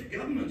if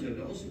government had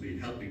also been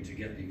helping to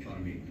get the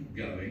economy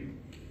going,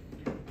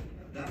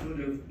 that would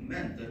have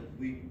meant that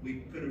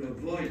we could have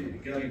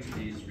avoided going to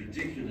these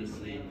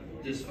ridiculously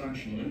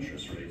dysfunctional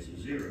interest rates of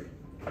zero.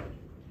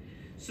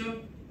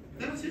 So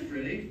that's it,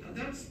 really.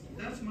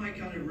 That's my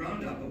kind of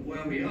roundup of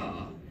where we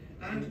are.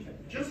 And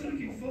just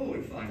looking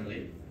forward,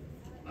 finally,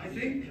 I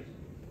think,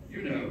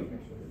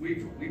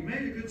 we've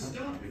made a good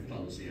start with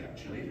policy,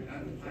 actually.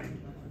 And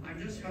I'm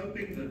just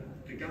hoping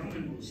that the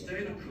government will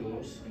stay the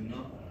course and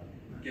not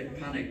get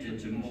panicked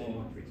into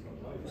more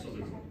sort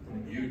of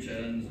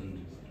U-turns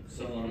and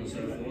so on and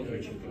so forth,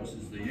 which of course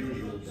is the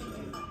usual sort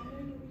of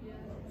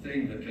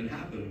thing that can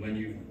happen when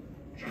you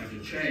try to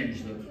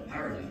change the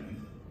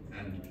paradigm,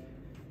 and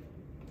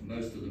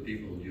most of the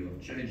people you're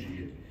changing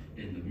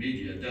it in the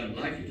media don't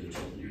like it at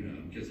all,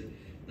 because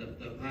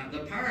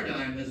the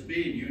paradigm has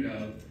been,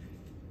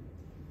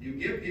 you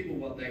give people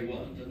what they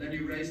want, and then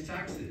you raise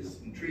taxes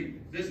and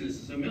treat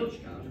business as a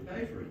milk cow to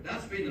pay for it.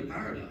 That's been the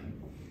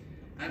paradigm,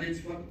 and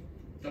it's what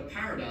the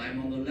paradigm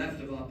on the left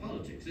of our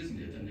politics, isn't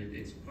it? And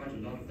it's quite a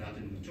lot of that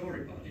in the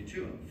Tory party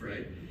too, I'm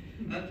afraid.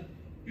 And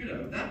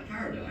that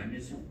paradigm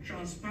is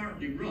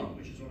transparently wrong,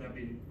 which is what I've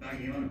been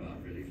banging on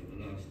about really for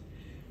the last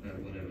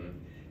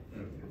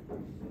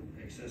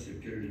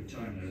excessive period of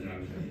time, no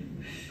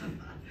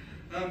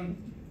doubt.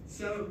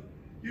 So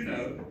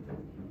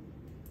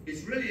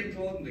it's really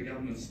important the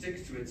government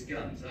sticks to its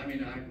guns. I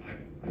mean,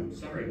 I'm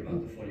sorry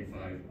about the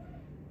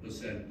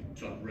 45%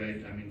 top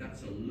rate. I mean,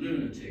 that's a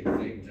lunatic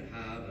thing to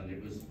have, and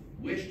it was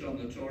wished on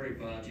the Tory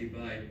party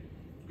by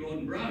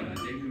Gordon Brown, I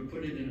think, who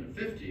put it in at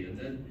 50, and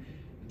then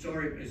the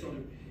Tory, sort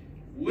of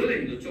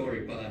willing the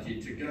Tory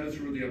party to go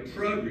through the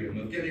opprobrium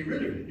of getting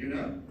rid of it,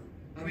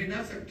 I mean,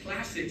 that's a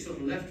classic sort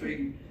of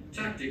left-wing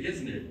tactic,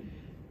 isn't it?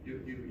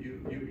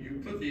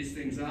 You put these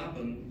things up,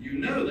 and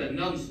they're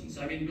nonsense.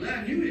 I mean,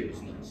 Blair knew it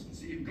was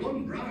nonsense.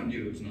 Gordon Brown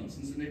knew it was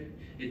nonsense, and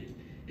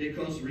it of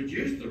course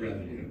reduced the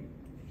revenue,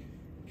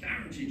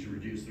 guaranteed to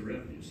reduce the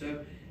revenue.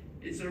 So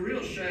it's a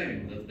real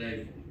shame that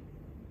they've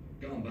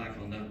gone back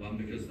on that one,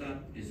 because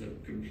that is a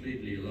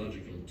completely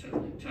illogical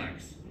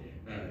tax.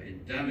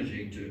 It's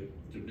damaging to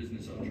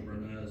business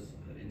entrepreneurs'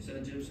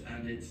 incentives,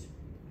 and it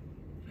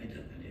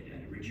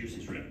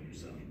reduces revenue.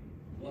 So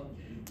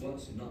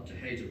what's not to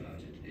hate about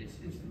it? It's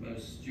the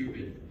most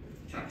stupid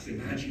tax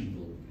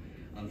imaginable,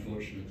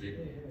 unfortunately.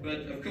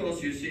 But of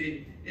course, you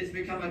see, it's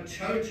become a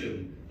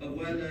totem of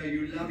whether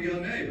you love your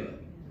neighbour.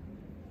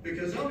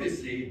 Because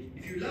obviously,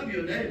 if you love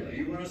your neighbour,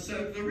 you want to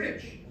soak the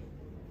rich.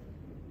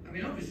 I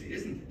mean, obviously,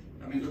 isn't it?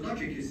 I mean, the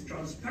logic is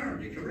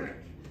transparently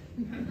correct.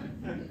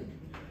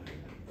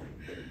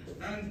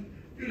 And,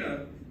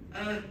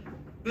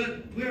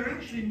 but we're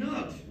actually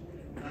not.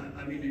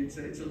 I mean, it's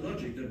a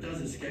logic that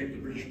does escape the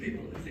British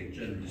people, I think,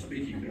 generally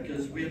speaking,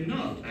 because we're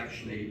not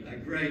actually a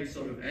great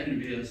sort of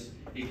envious,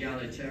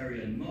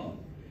 egalitarian mob.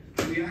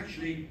 We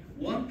actually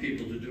want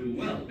people to do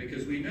well,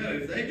 because we know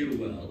if they do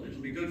well,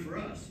 it'll be good for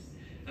us.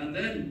 And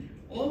then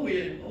all we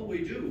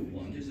do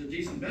want is a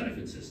decent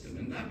benefit system,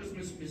 and that was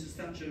Mrs.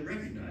 Thatcher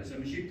recognised. I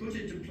mean, she put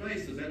into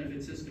place the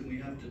benefit system we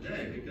have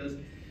today because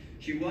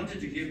she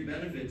wanted to give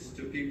benefits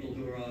to people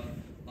who are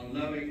on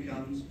low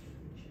incomes,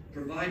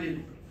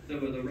 provided there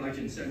were the right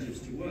incentives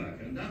to work,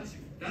 and that's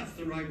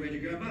the right way to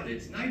go about it.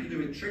 It's nothing to do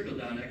with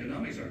trickle-down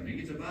economics or anything.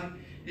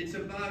 It's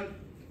about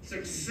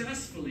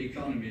successful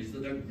economies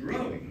that are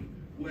growing,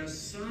 where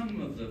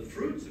some of the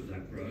fruits of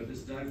that growth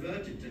is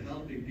diverted to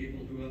helping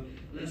people who are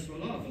less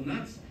well off. And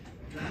that's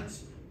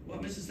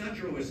what Mrs.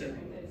 Thatcher always said.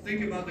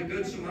 Think about the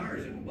Good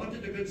Samaritan. What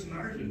did the Good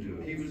Samaritan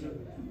do? He was a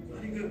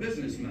bloody good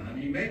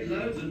businessman. He made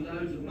loads and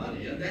loads of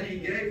money, and then he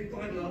gave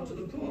quite a lot to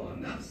the poor.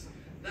 And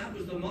that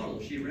was the model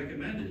she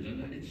recommended,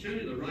 and it's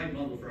surely the right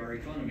model for our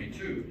economy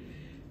too.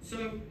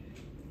 So,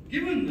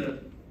 given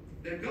that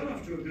they've got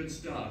off to a good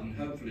start, and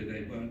hopefully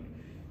they won't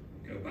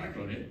go back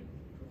on it,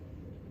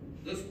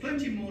 there's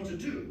plenty more to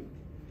do.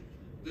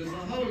 There's the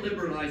whole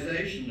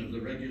liberalisation of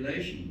the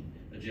regulation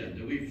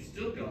agenda. We've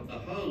still got the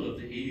whole of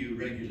the EU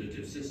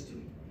regulative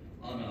system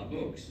on our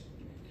books.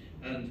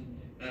 And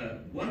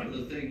one of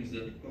the things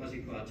that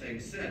Kwasi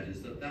Kwarteng said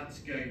is that that's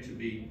going to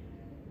be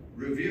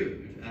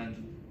reviewed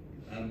and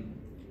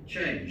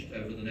changed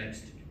over the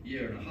next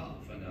year and a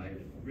half, and I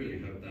really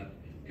hope that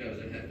goes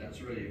ahead.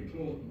 That's really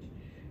important.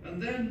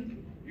 And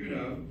then, you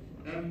know,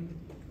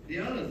 the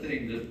other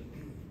thing that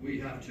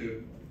we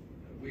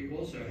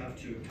also have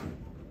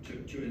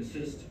to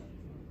insist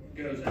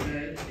goes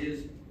ahead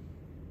is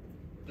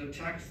the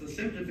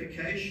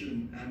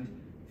simplification and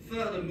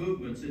further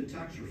movements in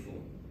tax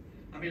reform.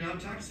 I mean, our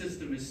tax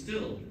system has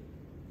still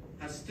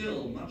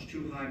much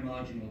too high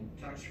marginal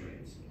tax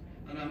rates.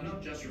 And I'm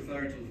not just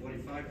referring to the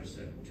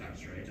 45%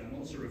 tax rate, I'm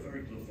also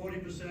referring to the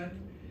 40%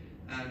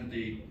 and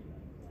the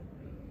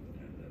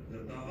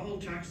whole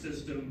tax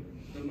system.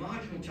 The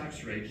marginal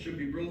tax rate should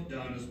be brought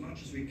down as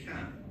much as we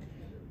can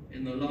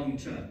in the long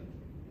term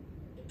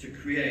to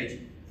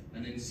create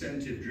an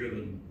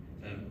incentive-driven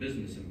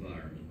business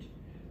environment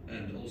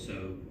and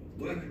also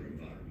worker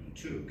environment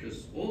too,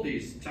 because all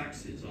these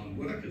taxes on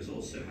workers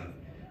also have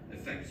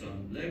effects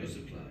on labour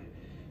supply.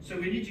 So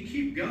we need to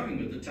keep going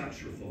with the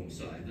tax reform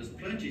side. There's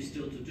plenty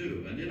still to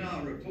do, and in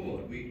our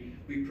report we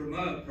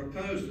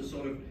proposed a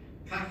sort of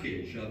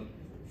package of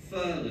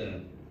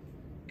further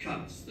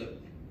cuts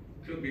that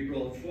could be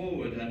brought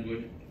forward and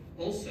would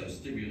also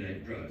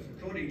stimulate growth.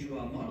 According to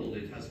our model,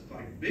 it has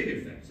quite big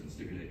effects on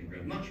stimulating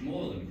growth, much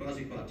more than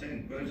Kwasi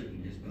Kwarteng quoted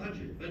in his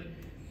budget. But,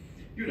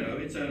 you know,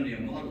 it's only a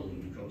model,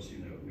 and of course, you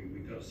know,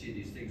 we've got to see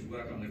these things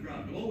work on the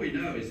ground. All we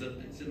know is that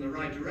it's in the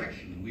right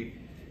direction.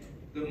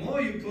 The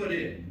more you put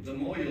in, the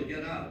more you'll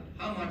get out.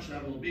 How much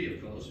that will be,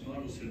 of course,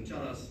 models can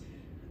tell us,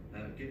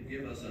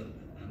 give us a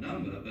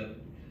number, but,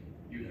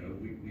 you know,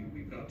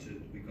 we've got to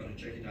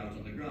check it out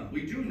on the ground.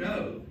 We do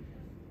know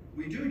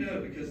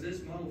because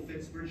this model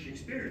fits British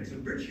experience,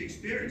 and British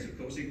experience, of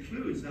course,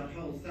 includes that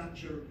whole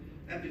Thatcher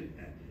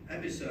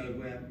episode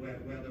where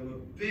there were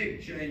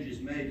big changes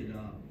made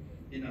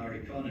in our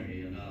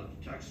economy and our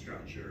tax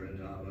structure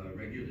and our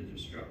regulative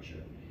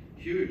structure,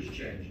 huge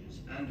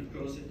changes, and of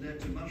course it led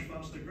to much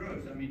faster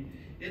growth. I mean,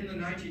 in the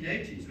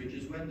 1980s, which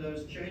is when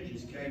those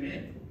changes came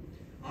in,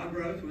 our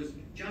growth was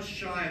just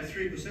shy of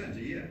 3%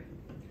 a year.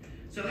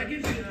 So that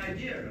gives you an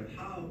idea of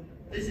how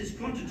this is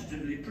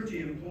quantitatively pretty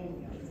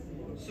important.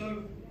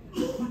 So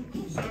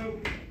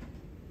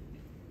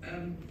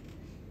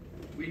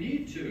we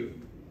need to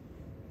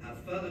have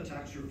further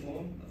tax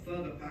reform, a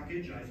further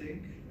package, I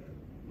think,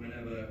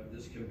 whenever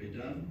this can be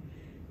done.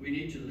 We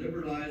need to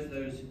liberalize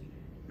those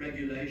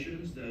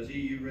regulations, those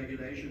EU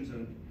regulations,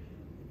 and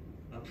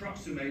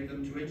approximate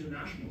them to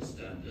international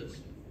standards,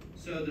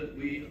 so that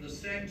we, at the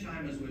same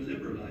time as we're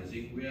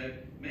liberalizing, we're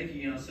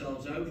making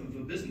ourselves open for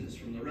business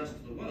from the rest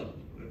of the world,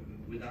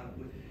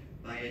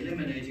 by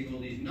eliminating all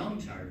these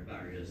non-tariff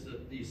barriers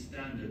that these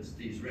standards,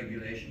 these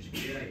regulations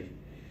create.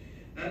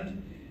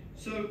 And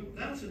so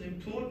that's an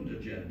important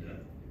agenda.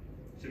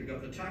 So we've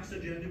got the tax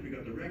agenda, we've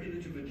got the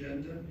regulative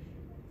agenda,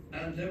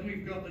 and then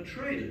we've got the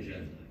trade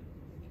agenda.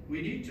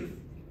 We need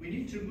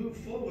to move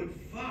forward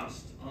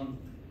fast on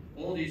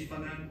all these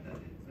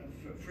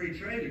free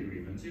trade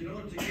agreements in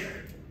order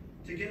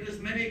to get as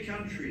many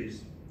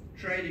countries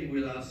trading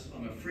with us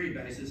on a free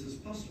basis as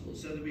possible,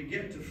 so that we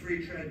get to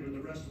free trade with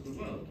the rest of the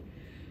world.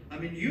 I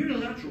mean,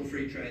 unilateral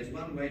free trade is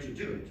one way to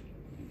do it.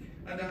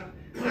 And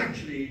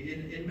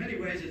actually, in many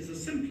ways, it's the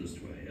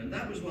simplest way. And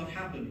that was what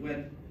happened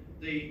when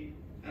the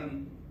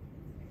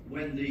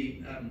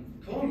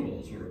Corn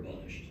Laws were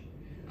abolished.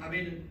 I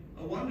mean,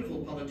 a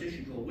wonderful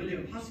politician called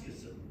William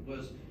Huskisson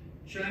was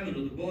chairman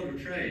of the Board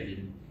of Trade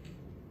in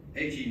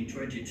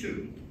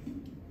 1822.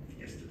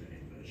 Yesterday,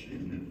 virtually,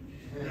 isn't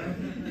it?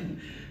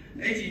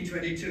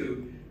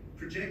 1822.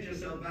 Project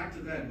yourself back to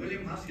then.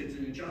 William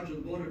Huskisson, in charge of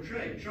the Board of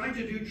Trade, trying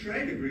to do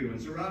trade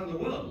agreements around the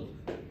world,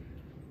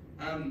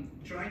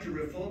 trying to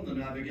reform the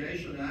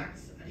Navigation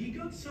Acts, and he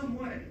got some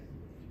way,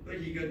 but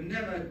he could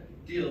never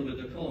deal with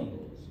the Corn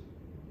Laws.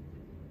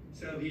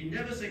 So he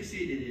never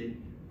succeeded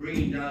in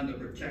bringing down the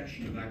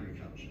protection of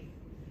agriculture.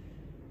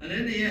 And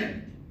in the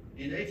end,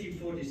 in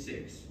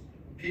 1846,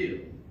 Peel,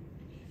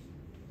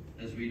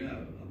 as we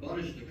know,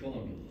 abolished the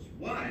Corn Laws.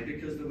 Why?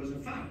 Because there was a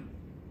famine.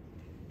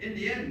 In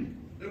the end,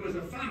 there was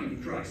a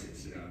famine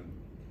crisis,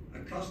 a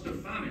cost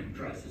of famine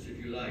crisis, if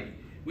you like,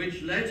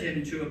 which led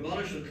him to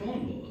abolish the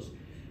Corn Laws.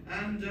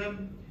 And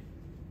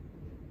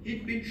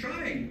he'd been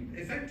trying,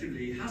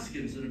 effectively,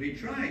 Haskinson had been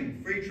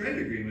trying free trade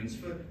agreements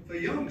for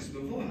yonks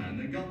beforehand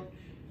and got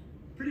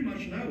pretty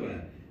much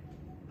nowhere.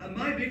 And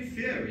my big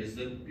fear is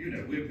that, you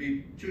know, we'll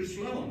be too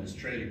slow on this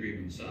trade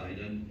agreement side,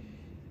 and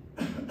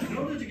in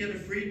order to get a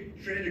free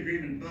trade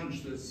agreement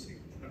bunch that's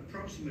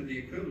approximately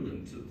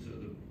equivalent to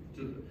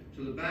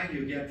the bang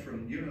you get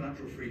from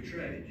unilateral free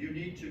trade, you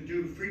need to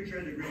do free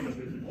trade agreements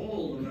with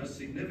all the most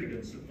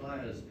significant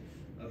suppliers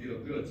of your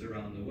goods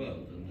around the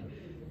world. And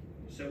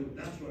so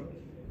that's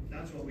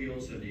what we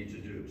also need to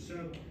do.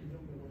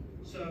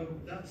 So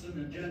that's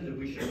an agenda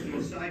we should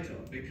lose sight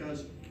of,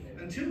 because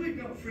until we've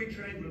got free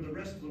trade with the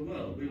rest of the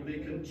world, we'll be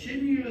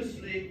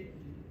continuously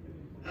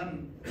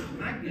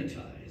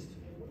magnetized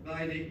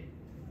by the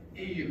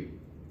EU,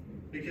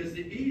 because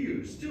the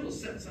EU still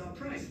sets our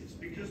prices,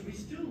 because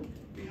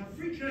we have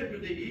free trade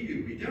with the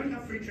EU, we don't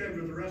have free trade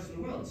with the rest of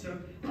the world, so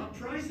our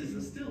prices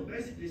are still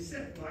basically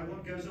set by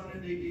what goes on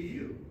in the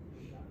EU.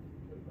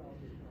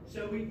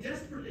 So we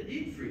desperately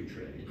need free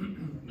trade,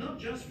 not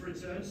just for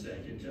its own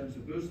sake in terms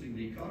of boosting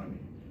the economy,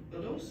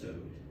 but also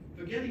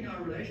for getting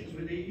our relations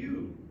with the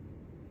EU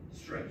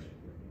straight.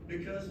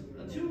 Because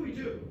until we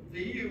do,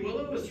 the EU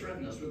will always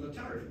threaten us with a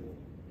tariff war.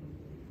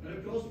 And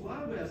of course,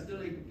 while we're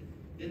still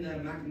in their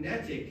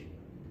magnetic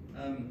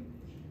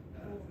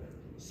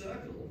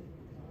circle,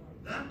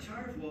 that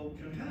tariff war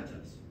can hurt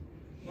us.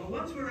 Well,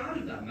 once we're out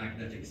of that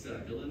magnetic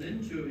circle and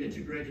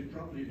integrated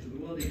properly into the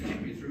world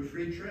economy through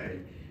free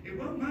trade, it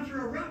won't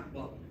matter a rap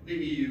what the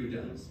EU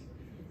does.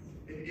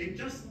 It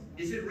just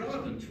is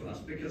irrelevant to us,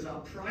 because our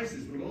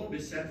prices will all be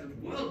set at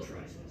world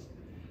prices.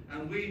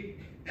 And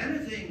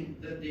anything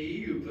that the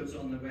EU puts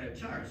on the way of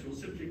tariffs will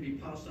simply be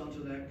passed on to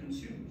their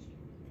consumers.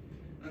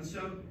 And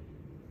so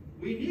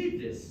we need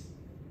this.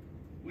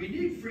 We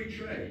need free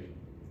trade,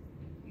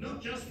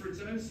 not just for its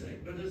own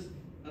sake, but as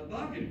a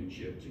bargaining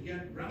chip to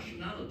get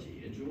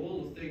rationality into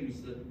all the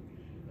things that,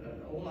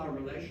 all our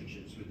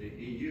relationships with the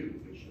EU,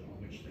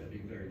 on which they're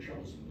being very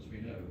troublesome, as we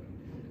know,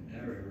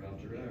 area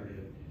after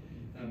area,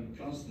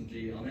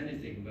 constantly on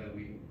anything where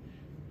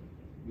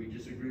we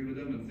disagree with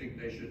them and think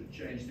they should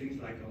change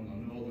things, like on the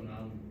Northern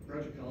Ireland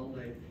Protocol,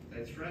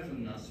 they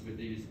threaten us with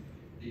these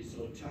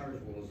sort of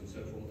tariff wars and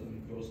so forth,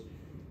 and of course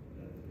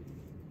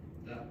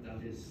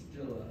that is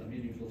still a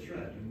meaningful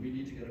threat, and we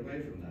need to get away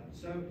from that.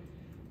 So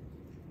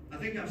I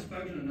think I've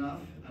spoken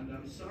enough, and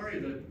I'm sorry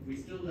that we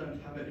still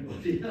don't have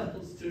anybody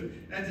else to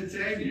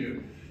entertain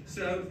you.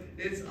 So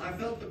I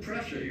felt the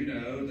pressure, you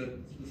know, that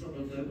sort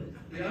of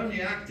the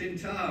only act in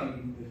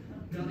town,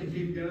 gotta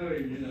keep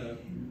going, you know.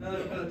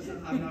 But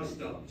I'm now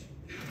stopped.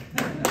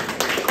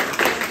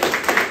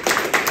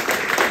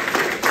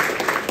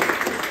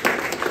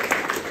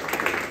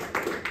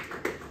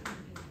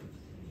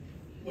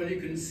 Well, you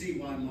can see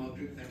why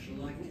Margaret Thatcher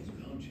liked it,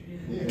 can't you?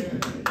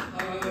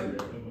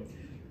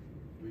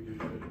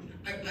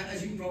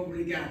 As you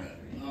probably gather,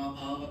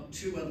 our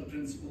two other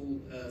principal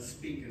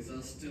speakers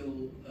are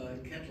still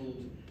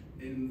kettled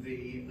in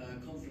the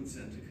conference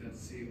centre,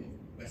 courtesy of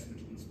West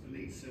Midlands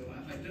Police. So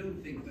I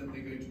don't think that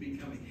they're going to be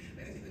coming.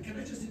 Can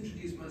I just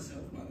introduce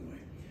myself, by the way?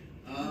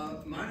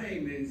 My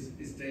name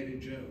is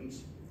David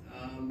Jones.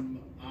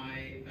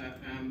 I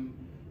am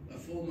a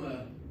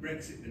former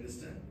Brexit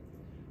minister.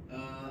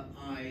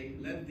 I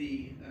led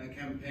the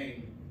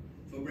campaign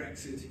for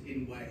Brexit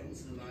in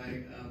Wales, and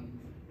I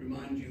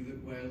remind you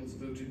that Wales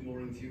voted more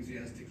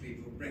enthusiastically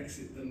for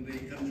Brexit than the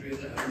country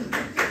as a whole.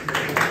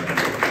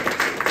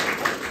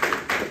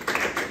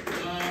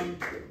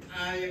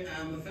 I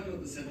am a fellow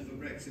at the Centre for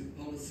Brexit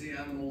Policy.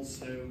 I'm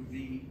also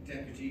the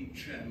Deputy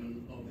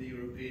Chairman of the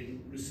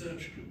European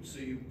Research Group, so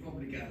you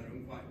probably gather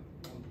I'm quite,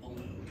 on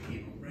the whole,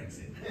 keen on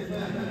Brexit.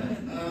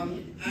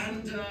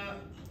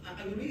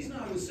 And the reason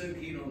I was so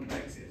keen on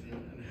Brexit,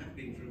 and have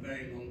been for a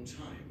very long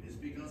time, is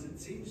because it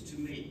seems to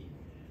me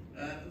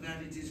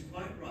that it is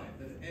quite right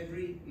that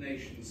every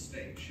nation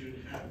state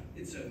should have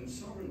its own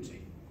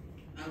sovereignty.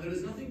 And there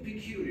is nothing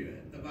peculiar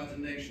about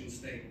a nation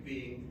state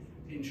being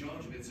in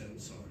charge of its own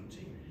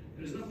sovereignty.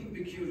 There is nothing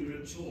peculiar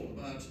at all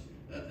about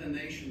a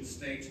nation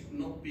state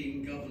not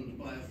being governed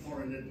by a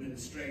foreign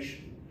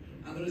administration.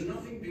 And there is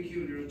nothing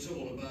peculiar at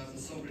all about a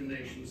sovereign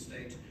nation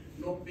state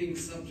not being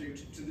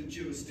subject to the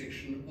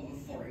jurisdiction of a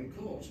foreign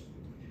court.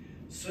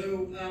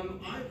 So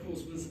I, of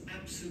course, was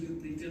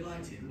absolutely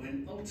delighted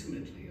when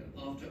ultimately,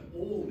 after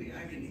all the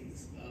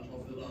agonies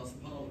of the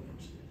last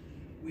Parliament,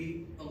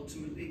 we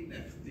ultimately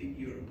left the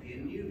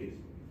European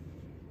Union.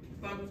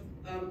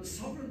 But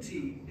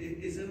sovereignty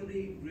is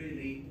only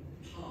really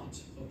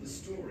part of the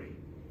story.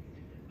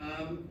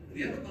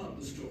 The other part of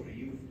the story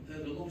you've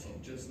heard a lot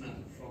of just now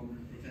from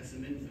Professor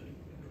Minford.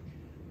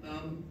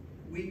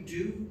 We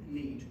do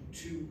need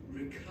to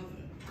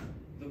recover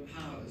the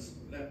powers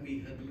that we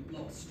had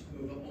lost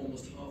over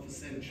almost half a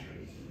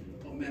century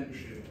of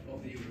membership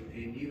of the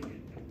European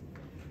Union.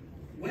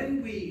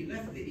 When we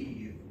left the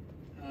EU,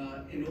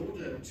 in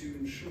order to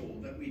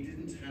ensure that we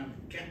didn't have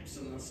gaps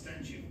in our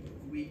statute book,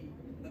 we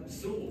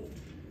absorbed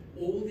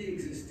all the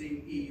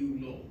existing EU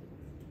law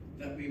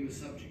that we were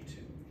subject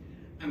to.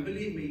 And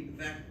believe me,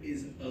 that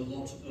is a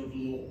lot of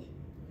law.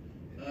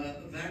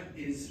 that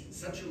is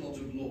such a lot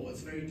of law,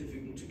 it's very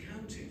difficult to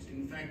count it.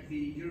 In fact,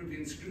 the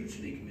European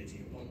Scrutiny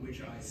Committee, upon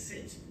which I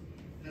sit,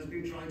 has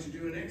been trying to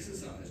do an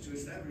exercise to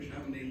establish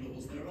how many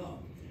laws there are.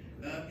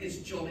 It's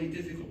jolly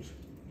difficult.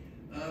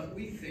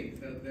 We think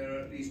that there are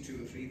at least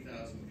 2,000 or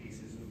 3,000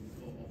 pieces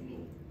of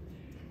law.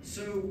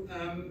 So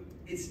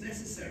it's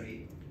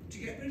necessary to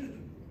get rid of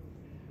them.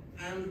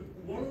 And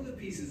one of the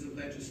pieces of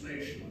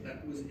legislation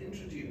that was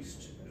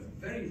introduced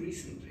very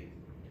recently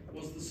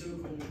was the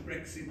so-called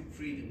Brexit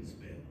Freedoms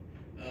Bill,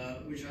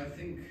 which I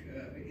think,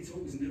 it's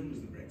always known as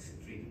the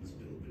Brexit Freedoms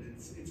Bill, but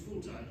its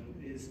full title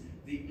is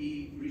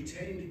the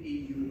Retained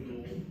EU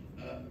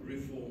Law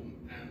Reform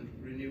and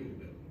Renewal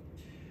Bill.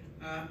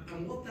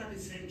 And what that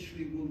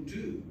essentially will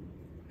do,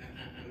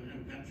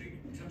 and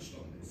Patrick touched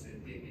on this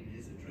in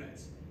his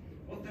address,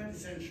 what that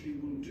essentially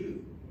will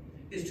do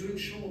is to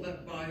ensure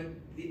that by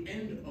the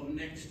end of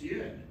next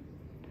year,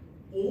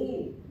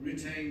 all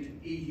retained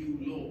EU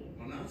law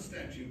on our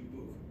statute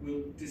book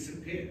will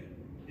disappear.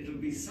 It'll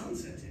be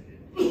sunsetted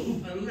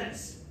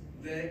unless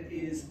there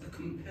is a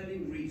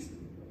compelling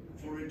reason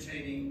for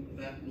retaining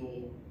that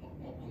law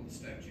on the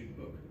statute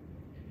book.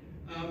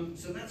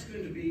 So that's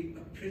going to be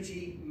a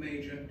pretty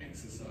major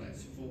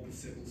exercise for the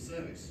civil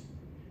service.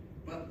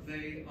 But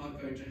they are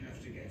going to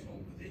have to get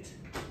on with it.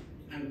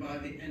 And by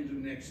the end of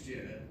next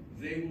year,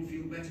 they will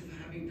feel better for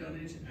having done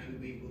it, and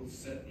we will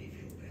certainly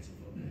feel better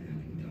for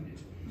having done it.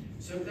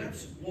 So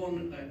that's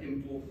one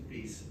important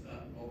piece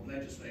of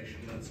legislation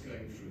that's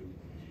going through.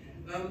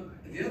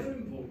 The other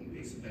important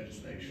piece of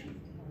legislation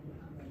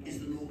is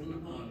the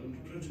Northern Ireland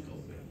Protocol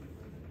Bill.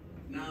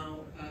 Now,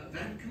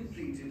 that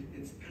completed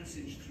its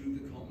passage through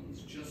the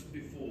Commons just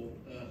before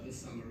the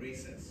summer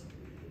recess.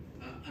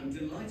 I'm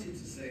delighted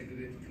to say that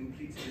it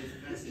completed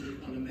its passage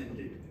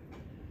unamended,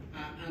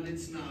 and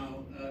it's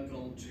now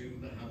gone to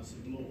the House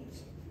of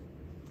Lords.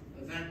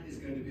 That is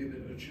going to be a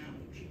bit of a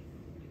challenge.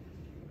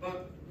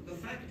 But the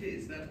fact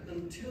is that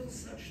until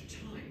such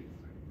time,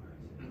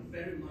 and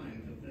bear in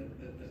mind that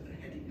the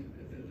heading,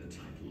 the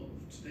title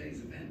of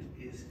today's event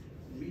is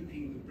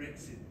Reaping the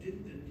Brexit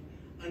Dividend,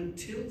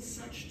 until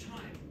such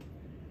time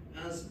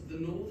as the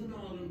Northern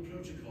Ireland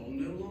Protocol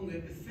no longer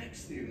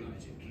affects the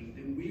United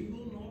Kingdom, we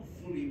will not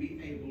fully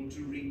be able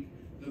to reap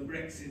the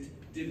Brexit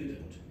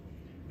dividend.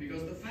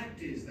 Because the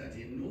fact is that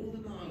in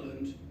Northern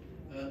Ireland,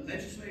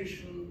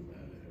 legislation,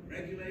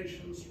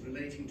 regulations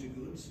relating to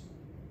goods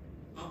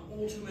are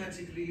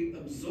automatically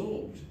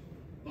absorbed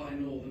by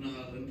Northern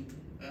Ireland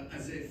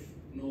as if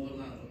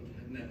Northern Ireland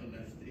had never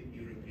left the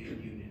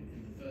European Union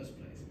in the first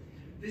place.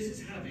 This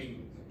is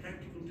having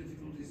practical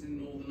difficulties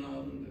in Northern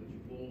Ireland, and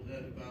you've all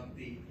heard about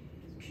the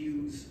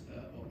queues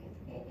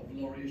of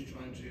lorries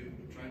trying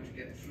to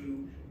get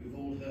through. We've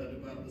all heard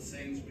about the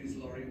Sainsbury's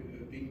lorry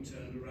being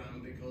turned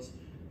around because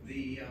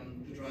the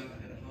driver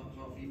had a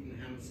half-eaten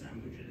ham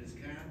sandwich in his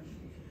cab.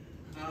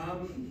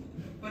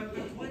 But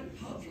quite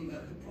apart from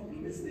that, the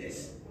problem is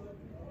this.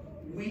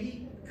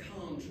 We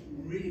can't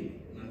really,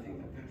 and I think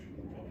that Patrick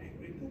will probably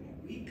agree with me,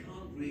 we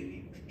can't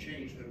really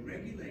change the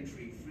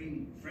regulatory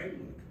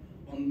framework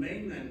on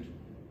mainland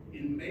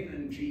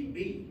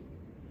GB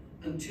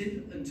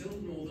until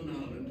Northern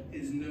Ireland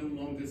is no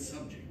longer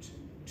subject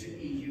to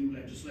EU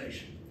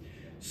legislation.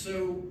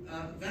 So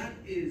that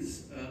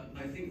is,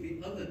 I think,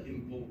 the other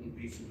important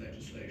piece of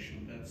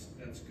legislation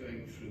that's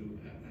going through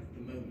at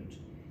the moment.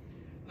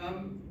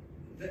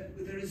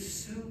 There is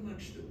so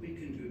much that we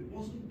can do. It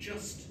wasn't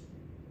just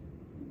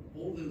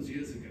all those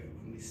years ago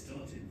when we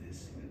started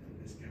this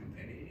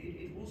campaign.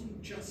 It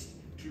wasn't just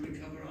to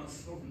recover our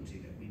sovereignty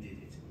that we did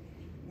it.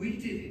 We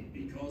did it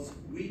because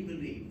we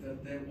believed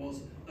that there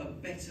was a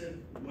better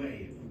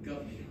way of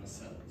governing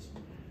ourselves,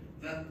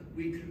 that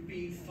we could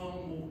be far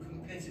more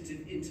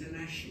competitive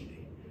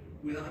internationally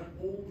without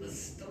all the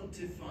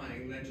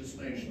stultifying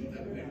legislation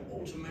that we're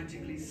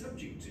automatically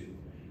subject to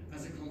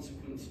as a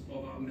consequence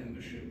of our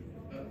membership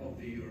of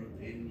the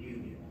European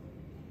Union.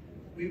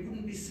 We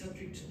wouldn't be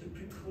subject to the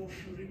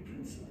precautionary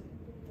principle.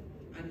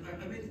 And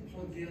I made the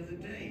point the other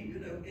day, you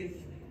know,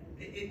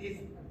 if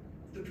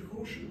the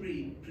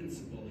precautionary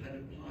principle had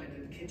applied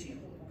at Kitty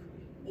Hawk,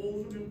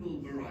 Orvan and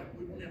Wilburite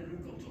would never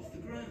have got off the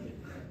ground.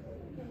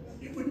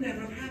 It would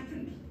never have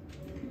happened.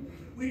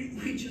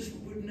 We just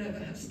would never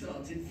have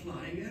started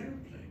flying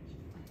aeroplanes.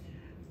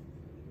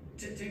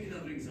 Take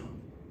another example.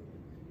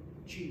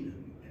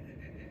 Genome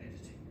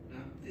editing.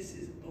 Now, this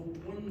is a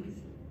wonderful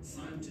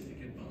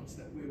scientific advance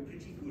that we're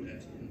pretty good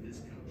at in this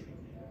country.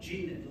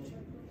 Gene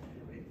editing.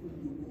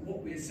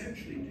 What we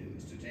essentially do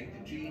is to take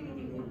the gene of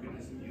an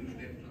organism,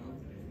 usually a plant,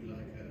 but if you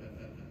like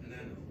an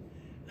animal,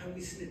 and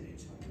we snip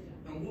it.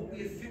 And what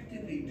we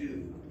effectively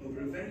do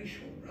over a very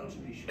short,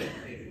 relatively short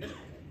period,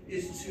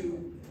 is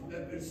to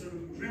sort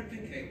of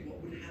replicate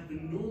what would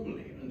happen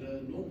normally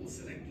under normal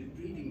selective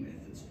breeding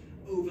methods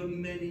over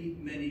many,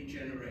 many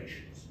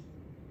generations.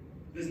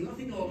 There's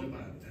nothing odd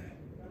about that.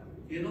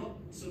 You're not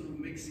sort of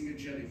mixing a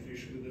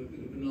jellyfish with a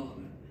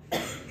banana.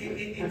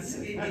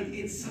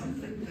 It's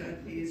something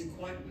that is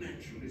quite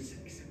natural,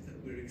 except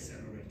that we're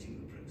accelerating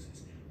the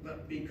process.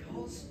 But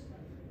because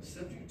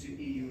subject to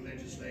EU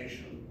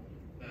legislation,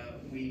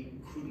 we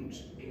couldn't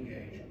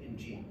engage in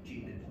gene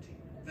editing.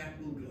 That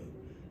will go.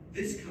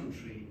 This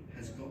country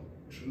has got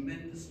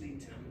tremendously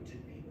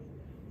talented people,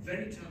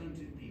 very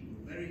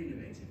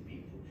innovative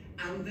people,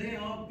 and they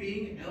are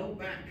being held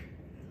back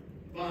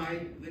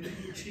by the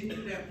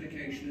continued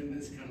application in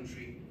this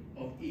country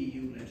of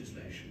EU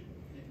legislation.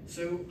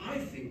 So I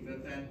think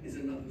that that is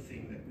another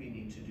thing that we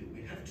need to do.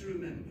 We have to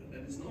remember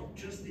that it's not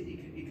just the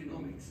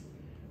economics,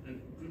 and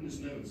goodness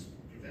knows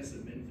Professor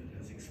Minford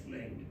has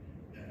explained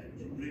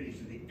really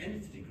to the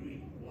nth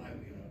degree why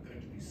we are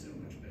going to be so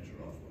much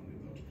better off when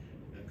we've got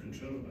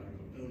control of our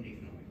own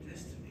economic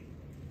destiny.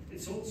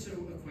 It's also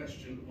a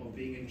question of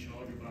being in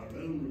charge of our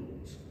own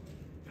laws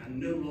and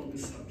no longer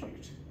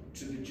subject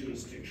to the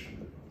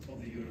jurisdiction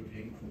of the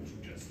European Court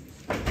of Justice.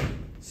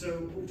 So,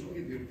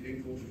 talking of the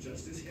European Court of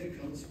Justice, here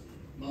comes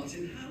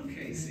Martin Howe,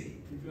 Casey.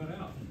 We've got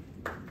out.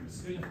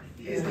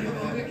 He is no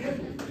longer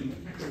killed.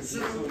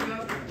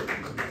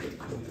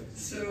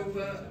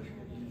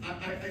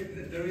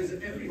 There is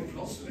every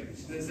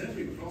prospect. There's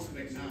every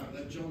prospect now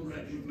that John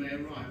Redwood may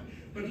arrive.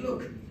 But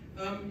look,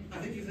 I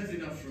think you've heard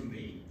enough from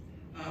me.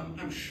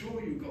 I'm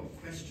sure you've got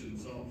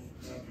questions of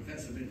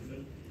Professor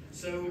Minford.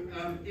 So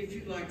if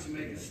you'd like to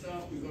make a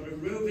start, we've got a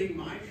roving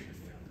mic.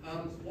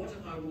 What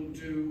I will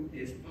do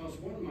is pass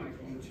one mic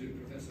on to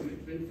Professor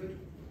Minford.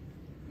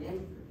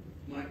 One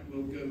mic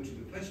will go to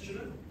the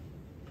questioner.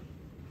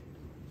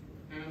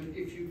 And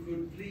if you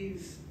could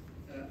please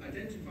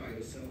identify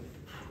yourself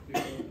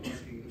before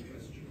asking the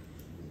question.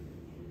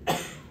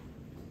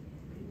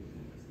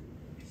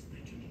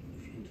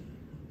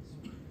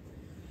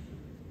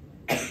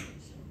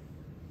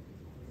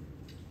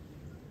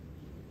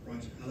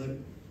 Right, hello.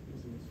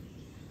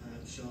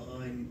 So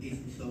I'm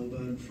Ethan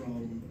Thorburn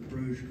from the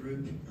Bruges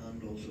Group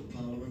and also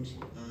Parliament,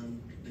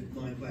 and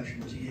my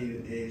question to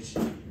you is,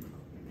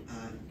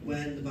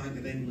 when the Bank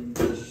of England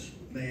was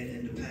made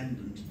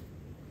independent,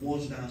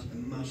 was that a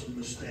massive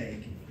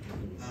mistake,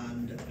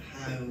 and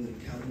how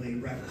can we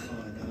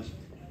rectify that,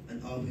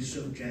 and are we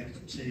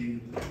subject to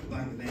the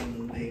Bank of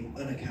England being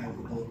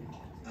unaccountable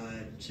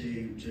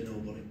to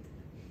nobody?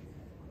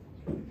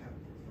 Well,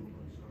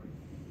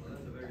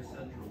 that's a very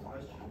central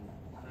question.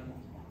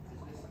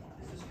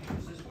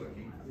 Is this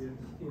working?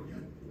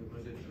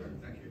 Was it? Sure,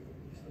 thank you.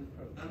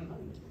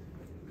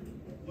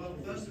 Well,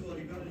 first of all,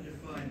 you've got to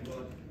define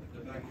what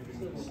the Bank of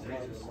England's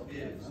status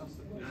is,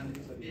 and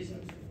it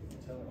isn't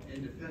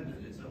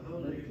independent. It's a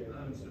wholly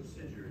owned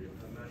subsidiary of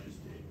Her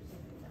Majesty.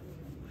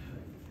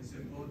 It's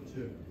important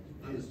to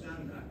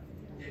understand that.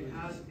 It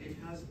has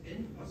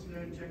what's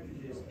known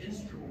technically as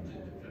instrument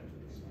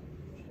independence.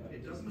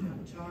 It doesn't have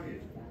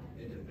target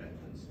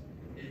independence.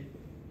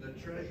 The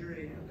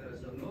Treasury,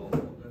 there's a law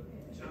that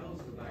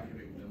tells the Bank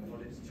of England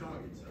what its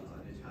targets are,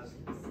 and it has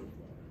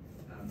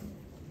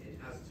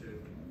to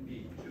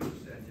meet 2%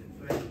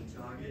 inflation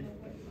target,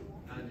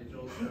 and it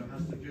also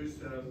has to do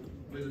so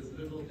with as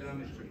little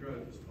damage to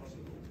growth as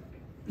possible.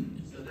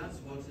 So that's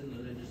what's in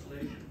the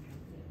legislation.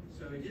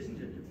 So it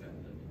isn't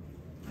independent,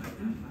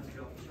 and has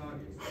got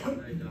targets that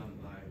are laid down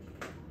by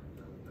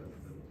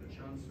the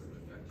Chancellor,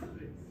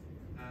 effectively.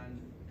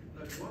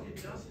 But what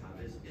it does have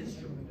is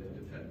instrument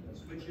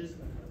independence, which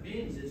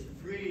means it's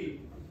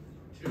free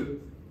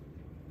to,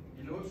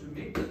 in order to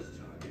meet this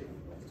target,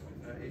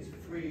 it's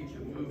free to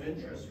move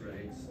interest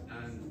rates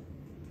and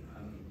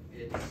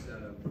its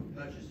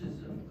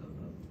purchases of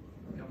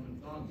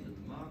government bonds in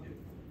the market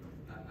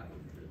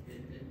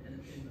in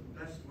the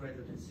best way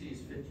that it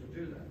sees fit to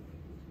do that.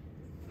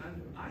 And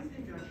I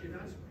think actually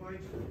that's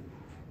quite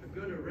a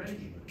good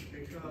arrangement,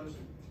 because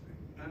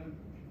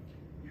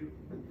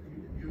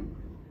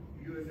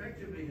you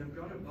effectively have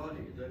got a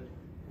body that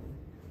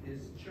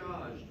is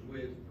charged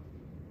with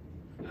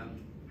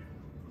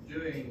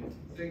doing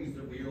things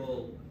that we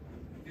all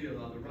feel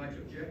are the right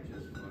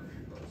objectives for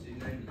monetary policy,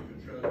 namely the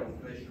control of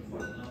inflation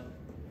while not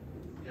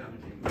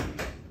damaging the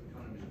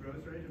economy's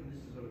growth rate. And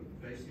this is sort of a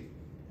basic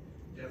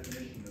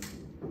definition of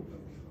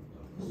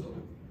the sort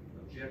of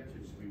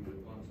objectives we would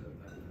want the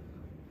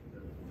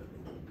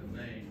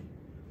main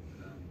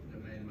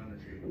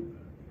monetary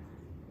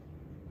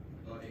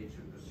body to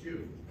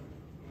pursue.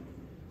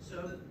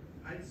 So,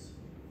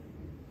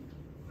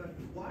 but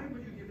why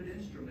would you give it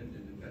instrument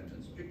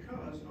independence?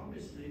 Because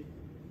obviously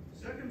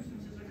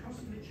circumstances are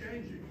constantly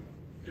changing.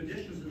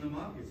 Conditions in the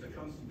markets are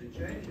constantly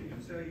changing,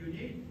 and so you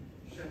need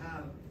to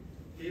have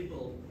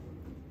people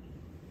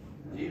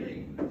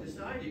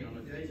deciding on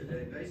a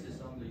day-to-day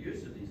basis on the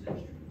use of these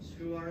instruments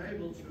who are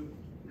able to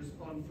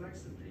respond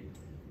flexibly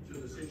to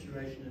the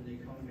situation in the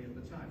economy at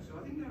the time. So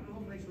I think that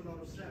all makes a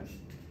lot of sense.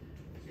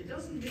 It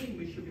doesn't mean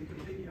we should be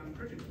completely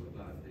uncritical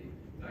about the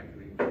Bank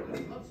of England.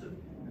 There's lots of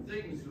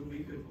things that we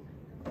could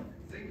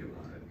think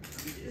about.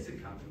 It is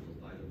accountable,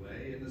 by the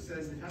way, in the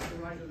sense it has to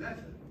write a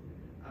letter.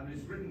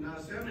 It's written now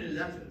so many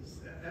letters.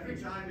 Every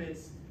time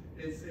its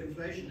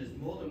inflation is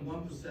more than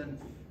 1%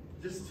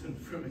 distant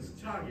from its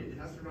target, it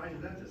has to write a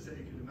letter. So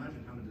you can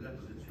imagine how many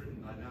letters it's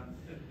written by now.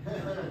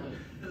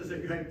 There's a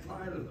great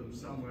pile of them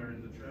somewhere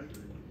in the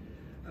Treasury.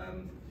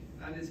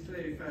 and it's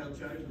clearly failed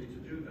totally to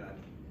do that.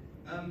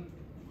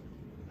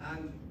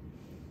 And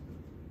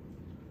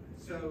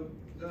so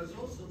there's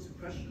all sorts of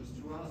questions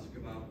to ask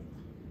about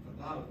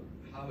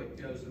how it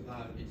goes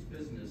about its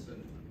business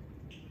and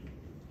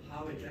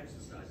how it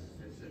exercises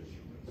its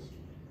instruments,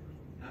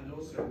 and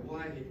also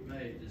why it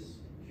made this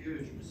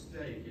huge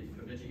mistake in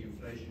permitting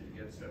inflation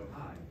to get so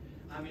high.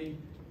 I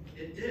mean,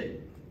 it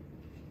did,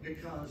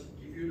 because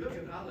if you look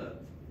at other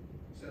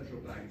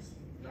central banks,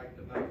 like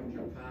the Bank of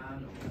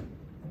Japan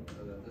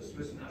or the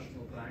Swiss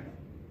National Bank,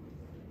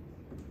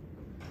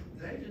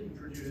 they didn't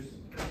produce,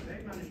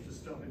 they managed to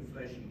stop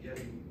inflation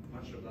getting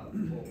much above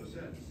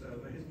 4%. So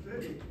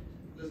clearly,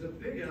 there's a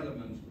big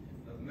element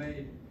of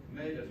made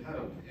at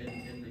home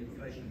in the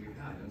inflation we've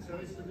had. And so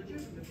it's a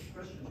legitimate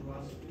question to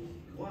ask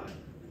why.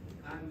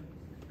 And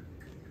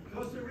of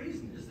course the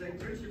reason is they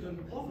printed an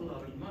awful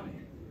lot of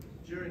money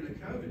during the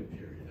COVID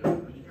period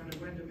and kind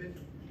of went a bit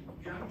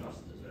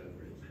gangbusters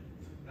over it.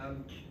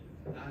 And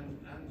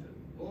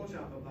bought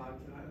up about,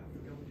 I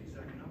forgot the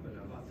exact number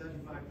now, about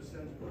 35%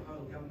 of the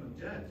whole government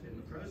debt in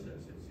the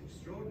process. It's an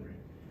extraordinary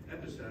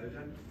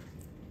episode.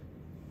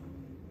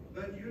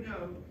 But you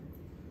know,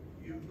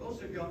 you've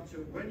also got to,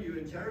 when you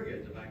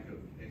interrogate the Bank of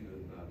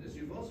England about this,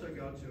 you've also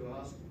got to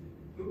ask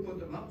who put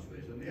them up to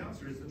it, and the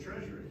answer is the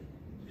Treasury.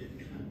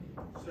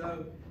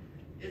 So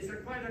it's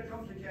quite a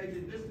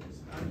complicated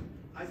business. And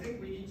I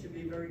think we need to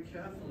be very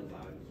careful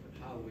about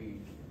how we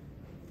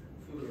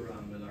fool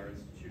around with our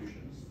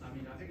institutions. I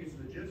mean, I think it's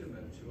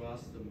legitimate to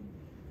ask them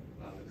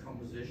about the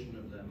composition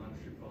of their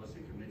monetary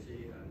policy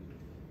committee and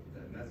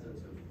their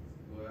methods of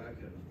work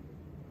and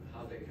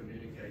how they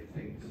communicate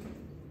things and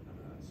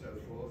so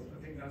forth. I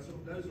think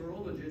those are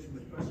all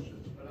legitimate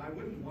questions, but I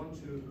wouldn't want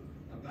to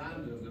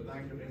abandon the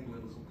Bank of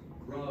England's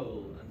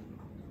role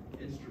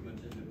and instrument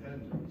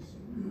independence.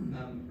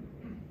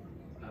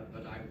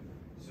 But I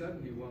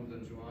certainly want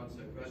them to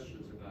answer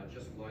questions about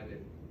just why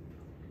they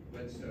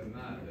went so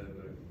mad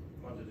over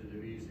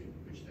quantitative easing,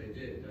 which they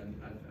did,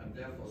 and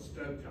therefore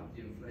stoked up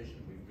the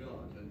inflation we've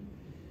got. And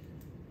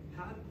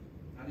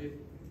if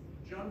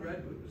John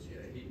Redwood was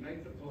here, he'd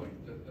make the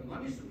point that the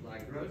money supply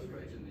growth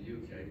rate in the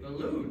UK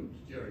ballooned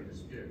during this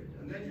period,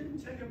 and they didn't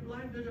take a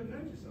blind bit of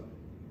notice of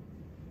it,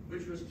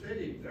 which was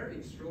clearly very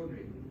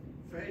extraordinary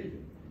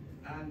failure.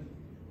 And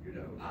you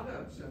know,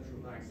 other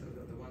central banks,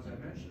 the ones I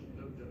mentioned,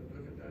 look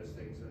at those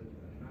things and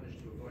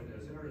managed to avoid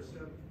those errors.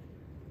 So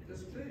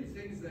there's clearly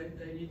things that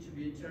they need to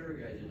be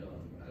interrogated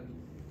on. And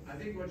I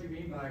think what you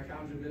mean by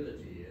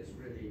accountability is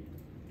really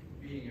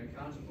being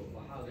accountable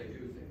for how they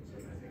do things.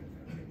 And I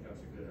think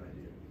that's a good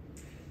idea.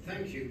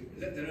 Thank you.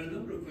 There are a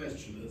number of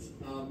questioners.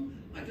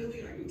 I don't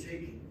think I can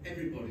take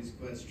everybody's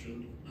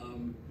question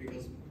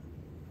because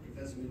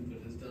Professor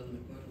Minford has done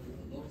quite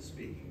a lot of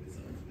speaking this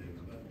afternoon,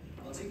 but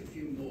I'll take a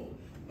few more.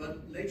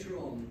 But later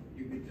on,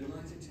 you'll be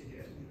delighted to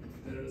hear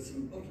there are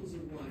some bottles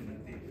of wine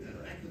at the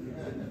back of the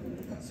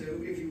room. So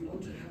if you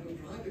want to have a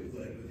private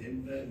word with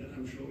him, then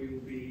I'm sure you'll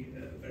be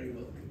very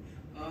welcome.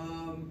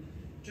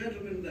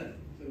 Gentleman there,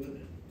 over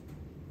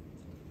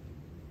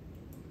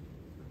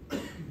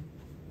there.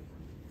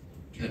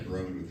 Ted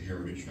Roman with the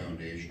Heritage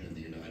Foundation in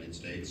the United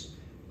States.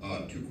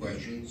 Two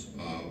questions.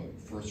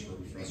 First for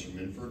Professor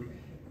Minford.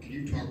 Can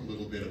you talk a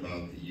little bit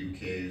about the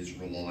UK's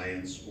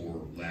reliance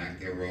or lack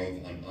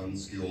thereof on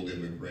unskilled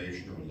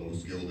immigration or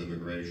low-skilled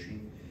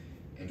immigration,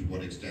 and to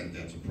what extent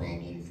that's a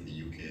problem for the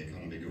UK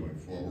economy going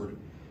forward?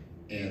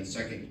 And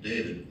second,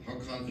 David, how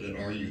confident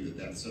are you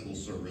that civil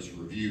service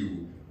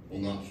review will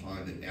not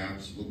find that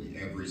absolutely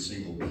every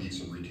single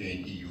piece of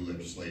retained EU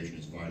legislation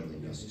is vitally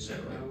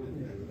necessary?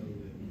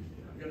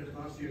 I'm going to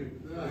pass you.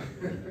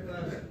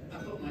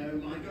 I've got my own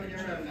mic on your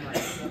own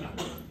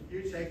mic.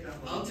 You take that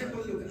one. I'll take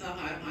one look.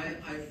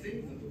 I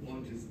think that the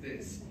point is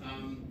this.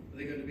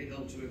 They're going to be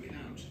held to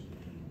account.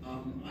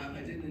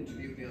 I did an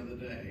interview the other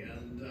day,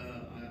 and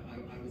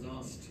I was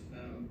asked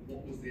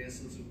what was the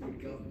essence of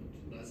good government.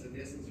 And I said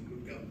the essence of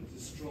good government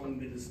is strong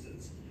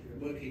ministers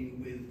working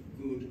with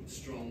good,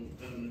 strong,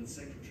 permanent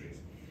secretaries.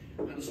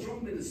 And a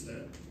strong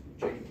minister,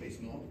 Jacob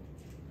Rees-Mogg,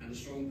 and a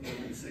strong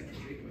permanent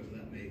secretary, whoever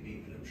that may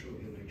be, but I'm sure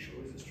he'll make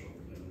sure he's a strong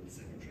permanent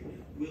secretary,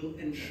 will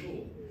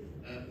ensure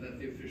that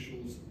the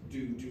officials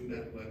do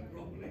that work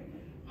properly.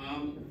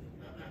 I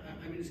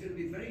mean, it's going to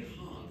be very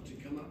hard to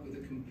come up with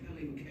a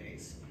compelling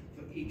case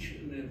for each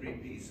and every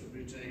piece of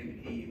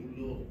retained EU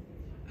law.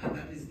 And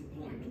that is the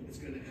point. It's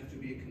going to have to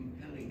be a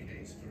compelling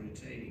case for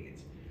retaining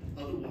it.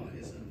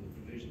 Otherwise, under the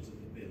provisions of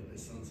the bill, they're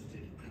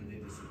sunsetted and they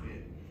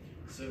disappear.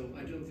 So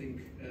I don't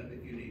think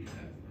that you need to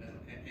have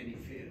any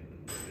fear that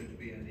there's going to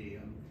be any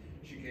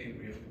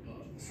chicanery on the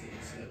part of the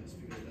civil service,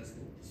 because that's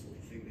not the sort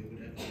of thing they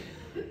would ever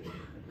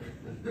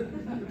do.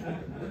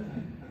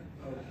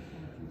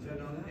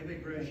 On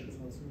immigration.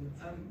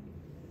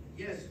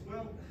 Yes,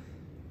 well,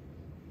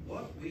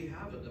 what we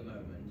have at the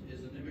moment is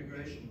an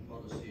immigration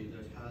policy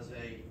that has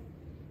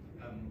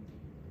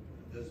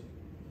there's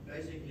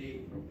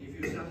basically,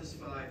 if you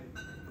satisfy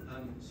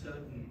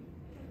certain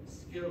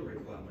skill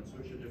requirements,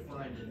 which are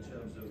defined in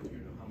terms of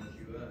how much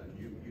you earn,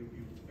 you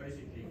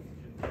basically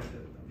can get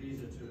a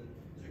visa to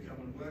come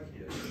and work here.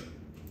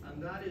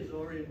 and that is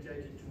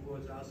orientated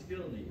towards our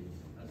skill needs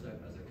as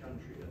a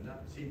country, and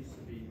that seems to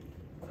be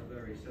a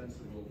very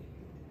sensible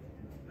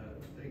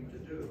thing to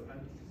do. And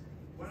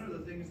one of the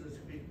things that's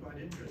been quite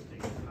interesting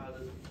is how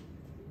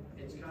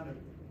it's kind of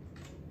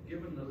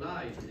given the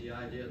lie to the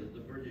idea that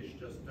the British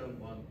just don't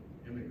want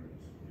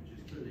immigrants, which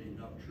is clearly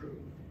not true,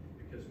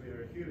 because we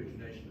are a huge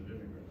nation of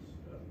immigrants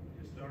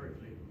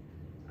historically,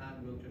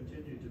 and will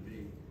continue to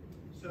be.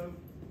 So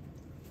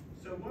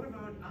what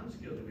about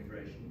unskilled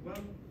immigration? Well,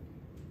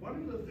 one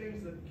of the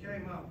things that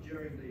came up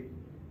during the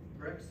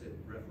Brexit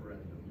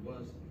referendum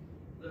was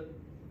that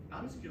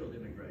unskilled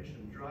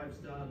immigration drives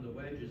down the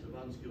wages of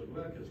unskilled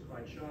workers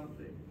quite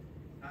sharply,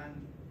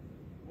 and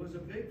was a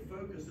big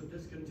focus of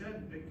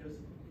discontent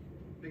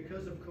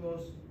because of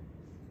course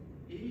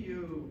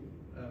EU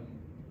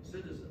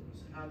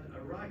citizens had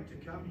a right to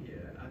come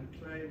here and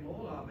claim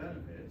all our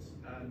benefits,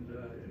 and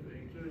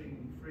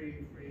including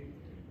free,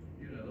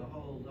 you know,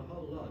 the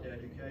whole lot,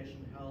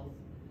 education, health,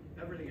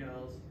 everything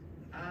else,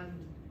 and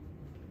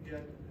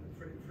get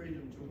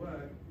freedom to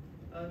work.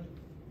 And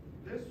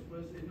this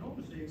was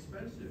enormously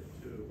expensive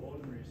to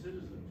ordinary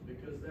citizens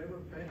because they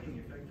were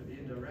paying effectively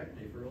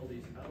indirectly for all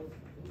these health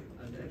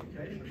and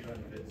education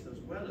benefits, as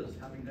well as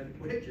having their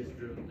wages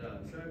driven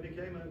down. So it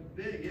became a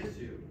big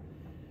issue.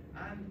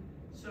 And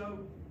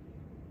so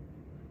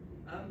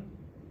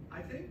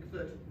I think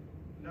that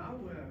now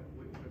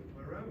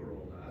we're over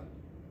all that,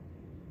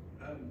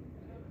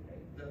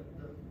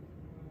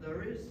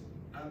 there is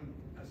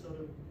a sort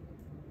of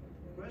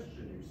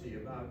question, you see,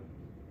 about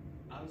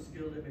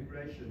unskilled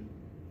immigration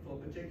for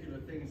particular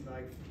things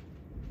like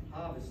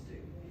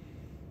harvesting,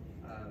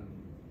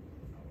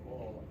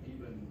 or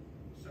even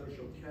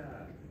social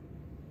care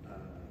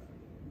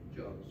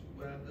jobs,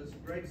 where there's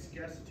great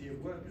scarcity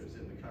of workers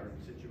in the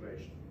current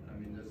situation. I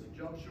mean, there's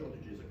job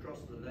shortages across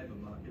the labour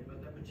market,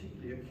 but they're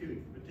particularly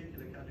acute for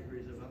particular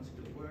categories of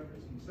unskilled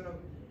workers. And so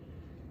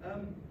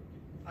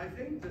I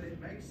think that it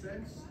makes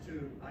sense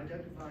to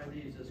identify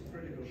these as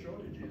critical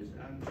shortages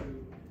and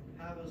to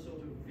have a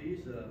sort of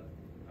visa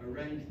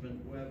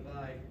arrangement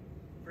whereby,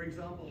 for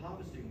example,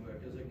 harvesting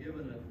workers are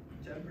given a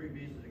temporary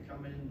visa to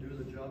come in and do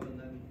the job and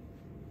then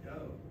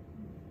go,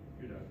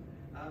 you know.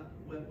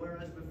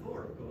 Whereas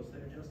before, of course, they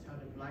just had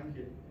a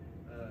blanket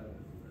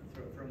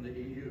from the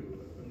EU.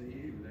 From the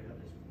EU, they had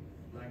this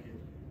blanket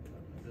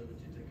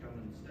ability to come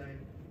and stay.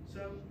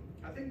 So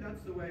I think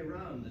that's the way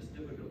around this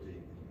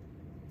difficulty.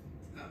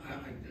 And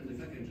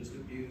if I can just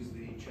abuse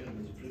the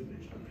chairman's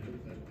privilege, and I hope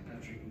that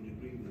Patrick would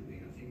agree with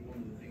me, I think one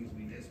of the things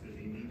we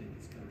desperately need in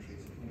this country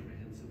is a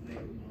comprehensive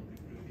labour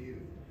market review,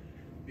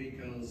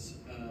 because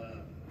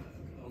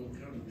on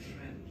current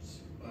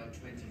trends, by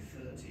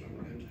 2030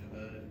 we're going to have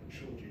a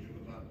shortage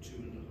of about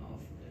 2.5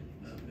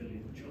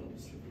 million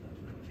jobs,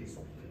 at least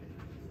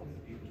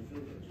people to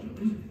fill those jobs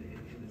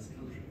in this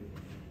country.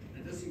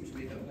 And it does seem to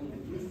me that one of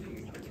the good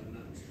things that was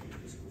announced in the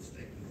fiscal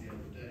statement the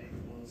other day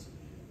was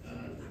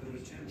the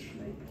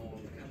retention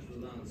of capital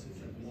allowances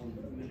at £1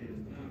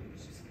 million,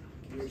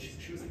 which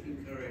should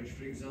encourage,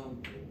 for example,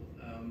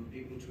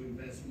 people to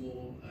invest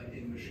more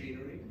in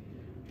machinery.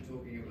 We're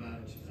talking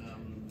about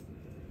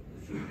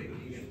fruit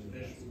picking and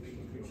vegetable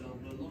picking, for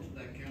example. A lot of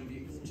that can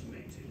be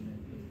automated,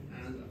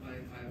 and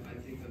I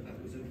think that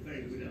was a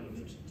very good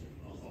element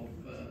of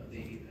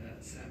the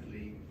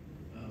sadly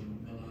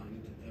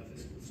maligned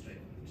fiscal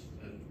statement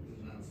that was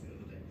announced the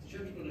other day.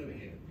 Gentleman over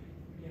here.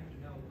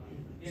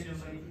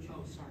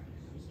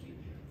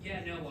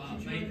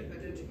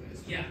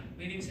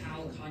 My name's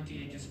Hal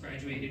Conti. I just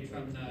graduated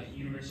from the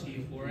University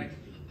of Warwick.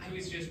 I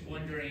was just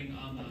wondering,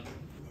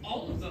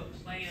 all of the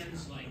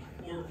plans, like,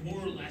 or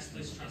more or less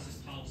Liz Truss's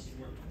policies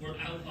were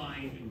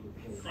outlined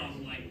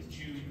from like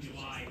June,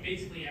 July,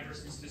 basically ever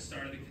since the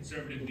start of the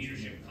Conservative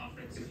Leadership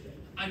Conference.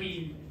 I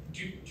mean,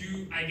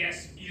 do I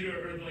guess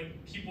either are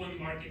like people in the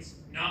markets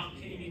not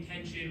paying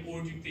attention,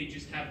 or do they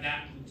just have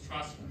that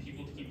trust from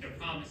people to keep their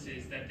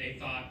promises that they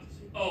thought,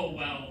 oh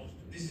well,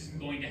 this isn't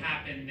going to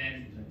happen?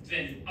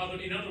 In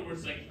other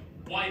words, like,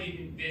 why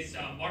didn't this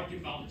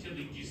market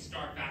volatility just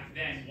start back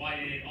then? Why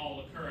did it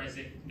all occur as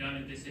if none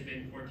of this had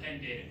been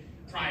portended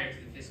prior to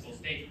the fiscal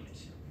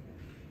statement?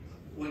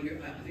 Well,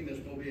 I think that's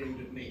probably aimed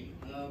at me.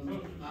 I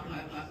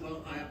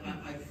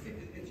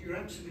think you're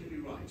absolutely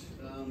right.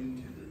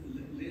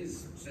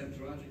 Liz said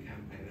throughout her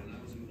campaign, and I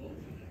was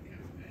involved in her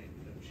campaign,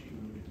 that she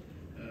would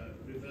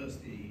reverse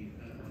the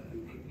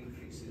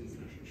increase in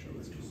national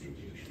insurance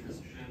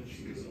contributions, and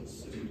she was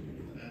also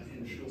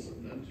ensure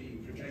that the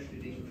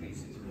projected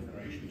increases in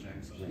corporation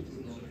tax would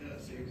not occur.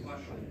 So you're quite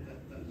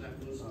right that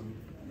was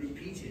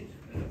repeated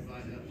by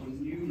her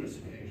on numerous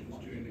occasions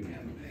during the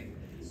campaign.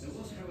 There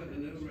was, however,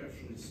 no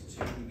reference to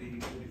the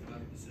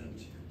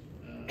 45%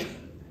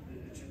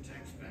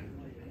 tax ban,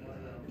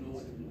 nor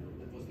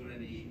was there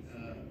any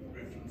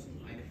reference,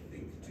 I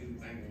think, to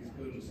bankers'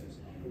 bonuses.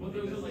 Well,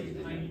 those are like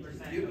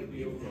 90% of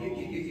the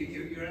overall.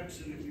 You're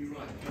absolutely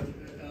right. But,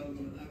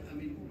 I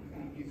mean,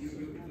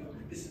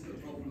 this is the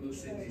problem of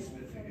Sidney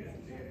Smith again.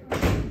 We're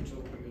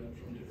talking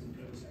from different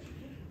premises.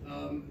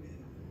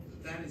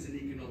 That is an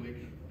economic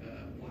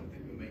point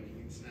that we're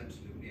making. It's an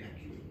absolutely accurate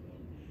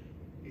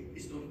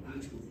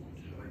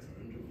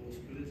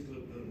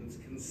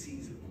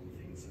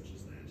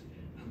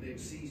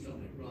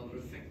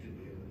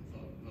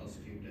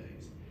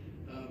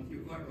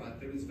quite right.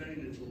 There is very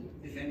little,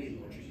 if any,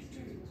 logic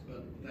to it,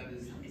 but that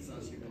is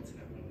precisely what's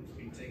happened. It's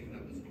been taken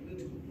up as a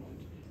political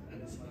point, and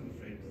it's, I'm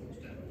afraid,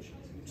 caused damage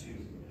to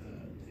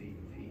the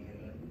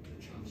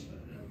Chancellor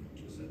and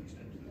to a certain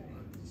extent to the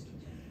Prime Minister.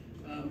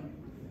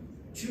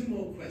 Two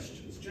more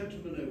questions.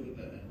 Gentleman over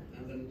there,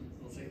 and then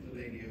I'll take the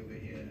lady over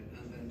here,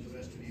 and then the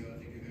rest of you,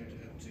 I think, are going to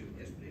have two.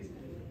 Yes, please.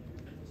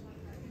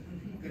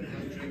 I'm going to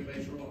have a drink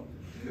later on.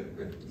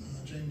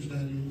 James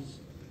Daniels,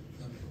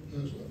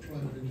 a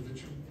private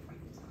individual.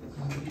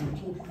 You were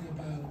talking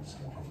about,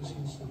 Professor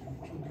Minford, you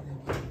were talking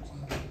about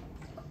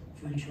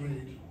free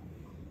trade,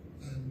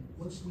 and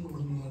once the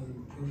Northern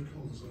Ireland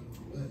Protocol is out of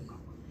the way,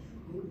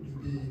 what would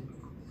be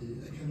the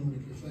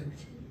economic effect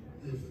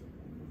if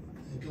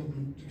the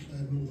government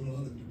declared Northern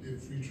Ireland to be a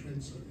free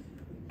trade zone?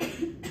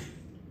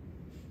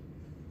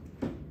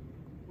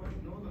 Well,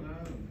 Northern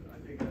Ireland, I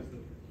think, as the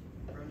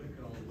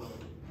protocol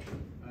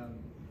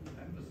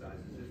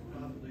emphasises, is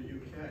part of the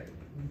UK,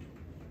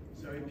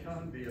 so it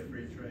can't be a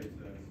free trade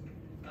zone.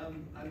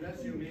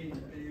 Unless you mean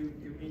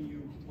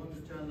you want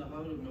to turn the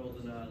whole of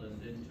Northern Ireland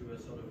into a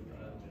sort of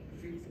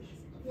free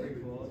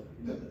port.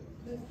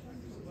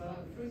 Well,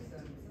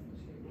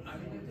 I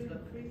mean,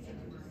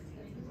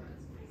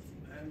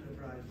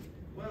 enterprise.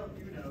 Well,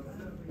 you know,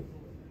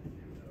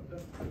 the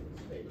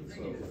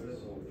thing is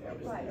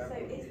that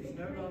it's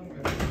no longer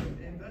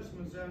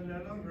investment zone, no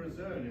longer a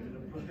zone if it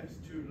applies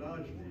too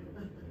largely.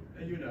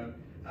 And you know,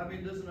 I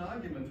mean, there's an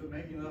argument for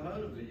making the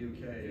whole of the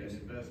UK an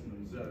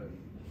investment zone.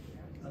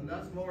 And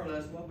that's more or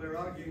less what we're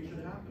arguing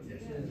should happen.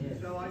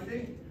 So I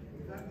think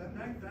that's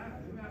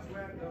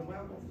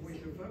where we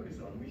should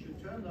focus on. We should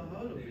turn the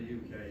whole of the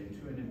UK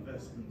into an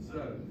investment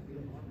zone.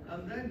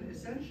 And then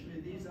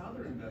essentially these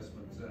other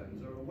investment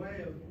zones are a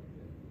way of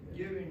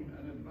giving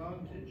an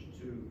advantage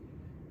to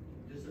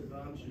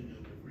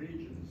disadvantaged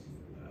regions.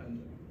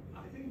 And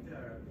I think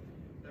they're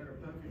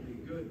a perfectly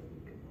good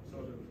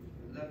sort of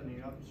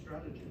leveling up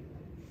strategy.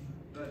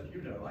 But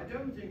you know, I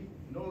don't think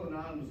Northern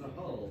Ireland as a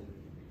whole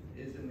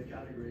is in the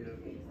category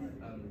of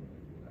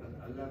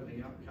a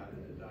levelling up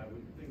candidate. I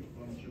would think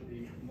one should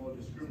be more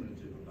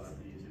discriminative about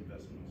these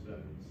investment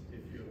zones.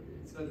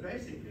 So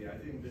basically, I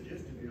think the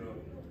gist of your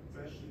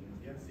question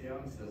gets the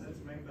answer. Let's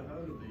make the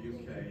whole of the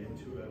UK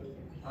into a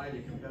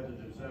highly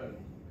competitive zone.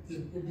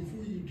 Yeah, well,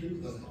 before you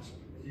do that,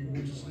 you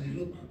want to say,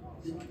 look,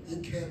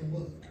 it can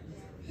work.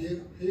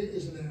 Here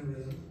is an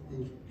area,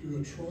 we'll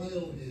do a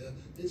trial here,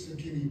 it's a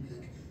guinea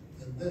pig,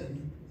 and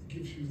then it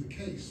gives you the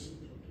case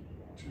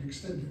to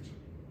extend it.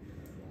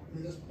 I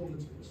mean, that's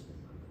politics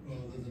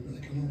rather than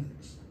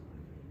economics.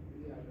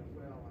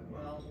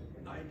 Well,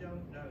 I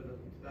don't know that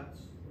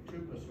that's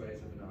too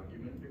persuasive an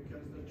argument,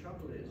 because the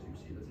trouble is, you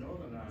see, that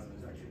Northern Ireland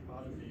is actually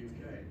part of the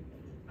UK.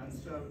 And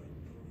so,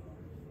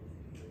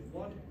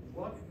 what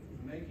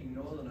making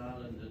Northern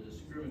Ireland a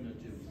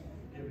discriminative,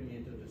 giving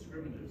it a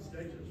discriminative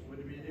status,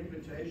 would be an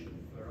invitation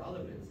for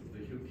other bits of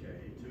the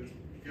UK to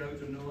go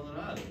to Northern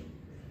Ireland.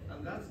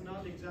 And that's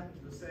not exactly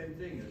the same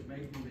thing as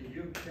making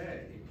the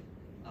UK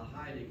a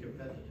highly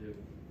competitive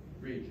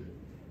region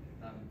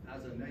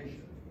as a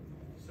nation.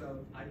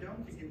 So I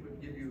don't think it would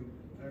give you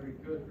very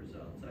good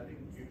results. I think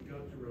you've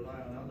got to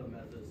rely on other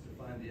methods to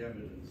find the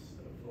evidence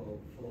for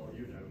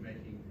you know,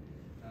 making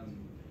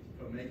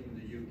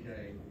the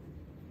UK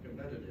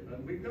competitive.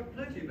 And we've got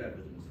plenty of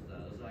evidence for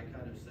that, as I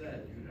kind of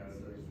said. You know,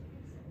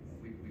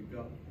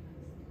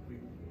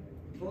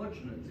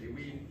 fortunately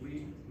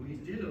we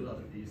did a lot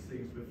of these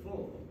things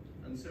before,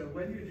 and so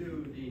when you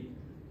do the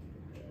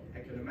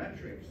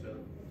econometrics of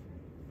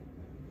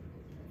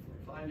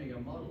finding a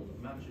model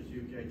that matches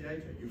UK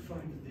data, you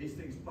find that these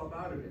things pop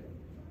out of it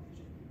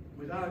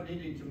without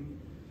needing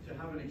to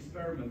have an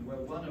experiment where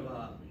one of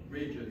our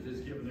regions is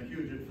given a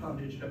huge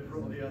advantage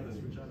over all the others,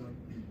 which I'm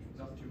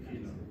not too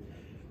keen on.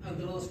 And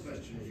the last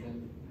question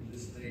from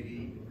this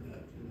lady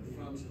in the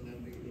front, and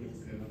then we can all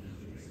go on to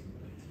the drink.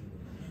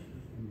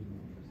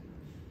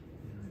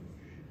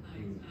 Hi,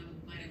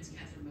 my name's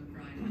Catherine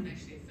McBride. I'm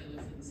actually a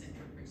fellow for the Centre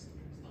for Brexit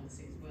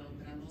Policy as well,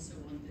 but I'm also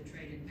on the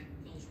Trade and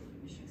Agricultural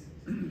Commission.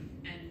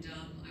 And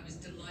I was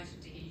delighted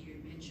to hear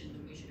you mention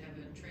that we should have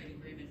a trade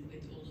agreement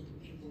with all of the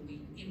people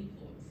we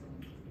import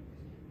from.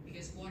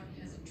 Because what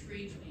has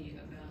intrigued me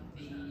about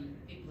the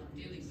people I'm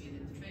dealing with in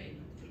the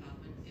Trade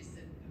Department is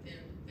that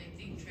they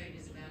think trade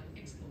is about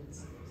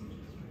exports.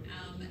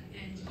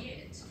 And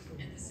yet,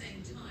 at the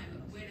same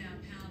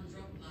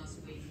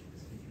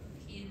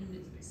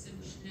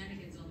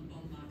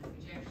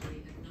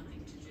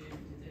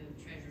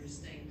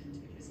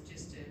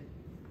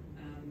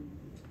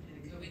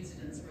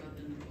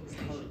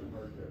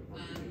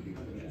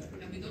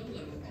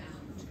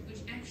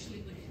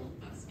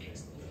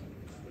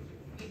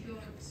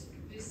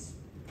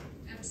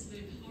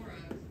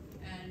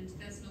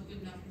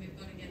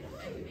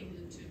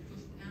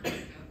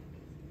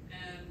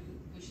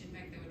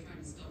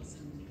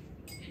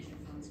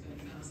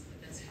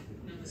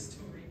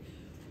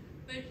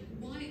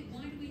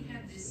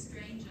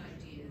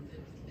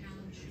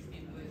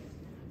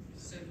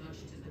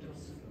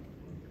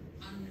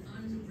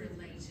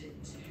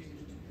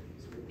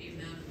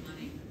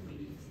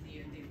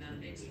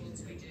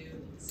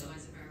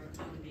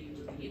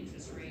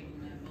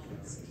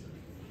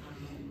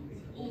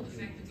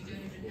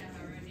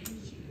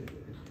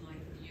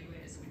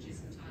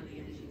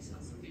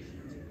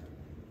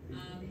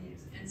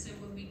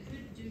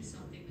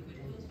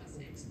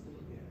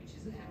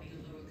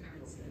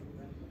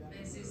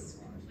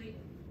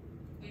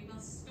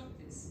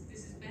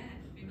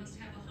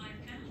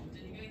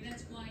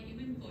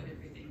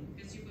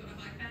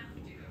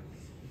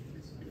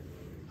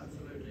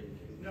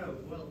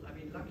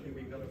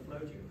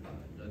floating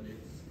pound, and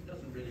it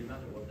doesn't really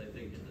matter what they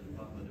think in the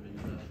Department of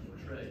International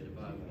Trade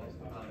about what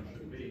the pound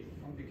should be,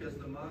 because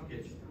the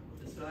market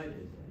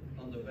decided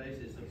on the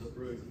basis of the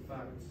brute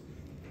facts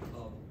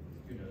of,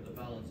 the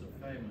balance of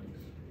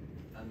payments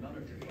and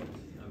monetary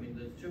policy. I mean,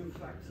 there's two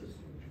factors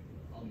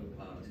on the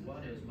pound.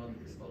 One is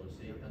monetary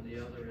policy, and the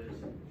other is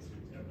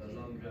the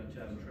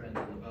longer-term trend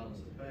in the balance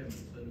of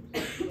payments. And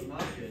the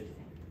market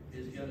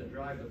is going to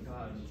drive the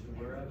pound to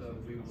wherever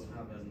we will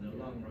have in the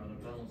long run a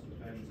balance of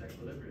payments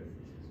equilibrium.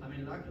 I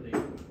mean, luckily,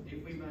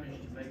 if we manage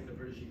to make the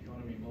British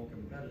economy more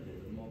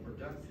competitive and more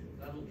productive,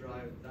 that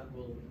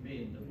will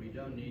mean that we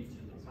don't need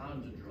the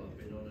pound to drop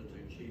in order to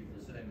achieve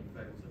the same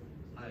effects of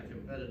higher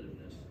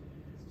competitiveness.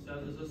 So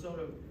there's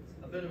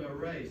a bit of a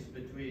race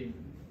between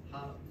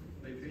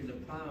the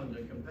pound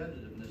and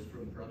competitiveness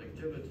from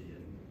productivity,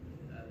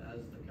 and as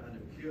the kind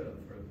of cure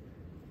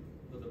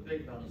for the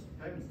big balance of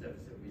payments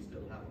deficit we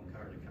still have on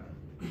current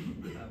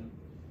account.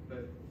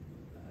 But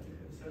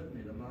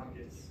certainly the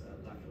markets,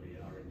 luckily,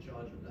 are in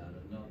charge of that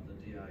and not the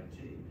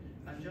DIT.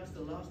 And just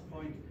the last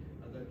point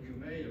that you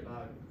made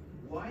about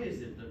why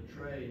is it that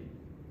trade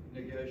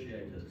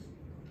negotiators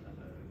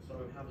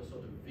have a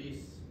sort of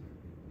vice,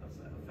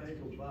 a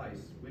fatal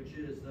vice, which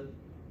is that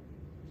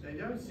they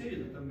don't see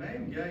that the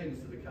main gains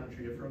to the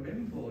country are from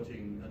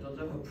importing at a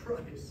lower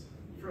price,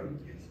 from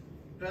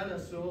better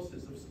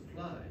sources of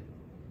supply,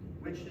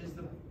 which is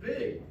the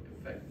big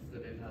effect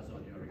that it has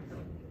on your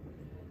economy.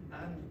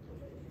 And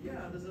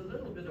yeah, there's a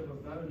little bit of a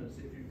bonus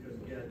if you can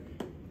get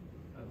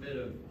a bit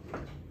of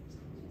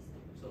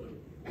sort of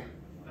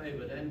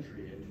favored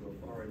entry into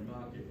a foreign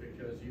market,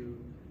 because you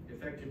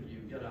effectively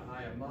get a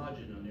higher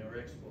margin on your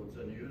exports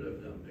than you would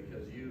have done,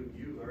 because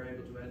you are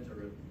able to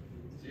enter a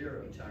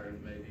zero tariff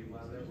maybe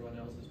while everyone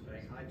else is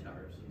paying high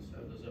tariffs. And so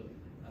there's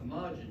a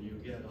margin you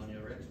get on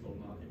your export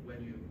market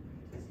when you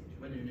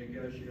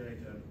negotiate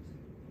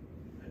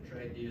a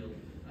trade deal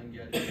and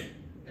get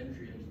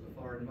entry into the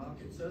foreign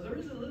market. So there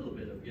is a little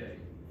bit of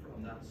gain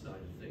from that side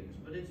of things,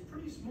 but it's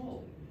pretty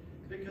small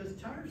because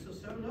tariffs are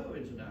so low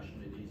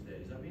internationally these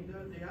days. I mean,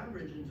 the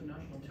average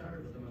international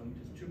tariff at the moment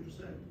is 2%.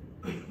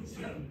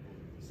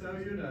 So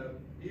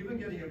even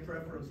getting a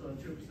preference on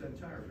a 2%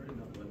 tariff really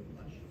not worth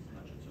much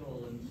at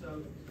all. And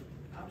so,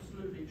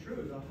 absolutely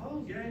true. The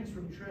whole gains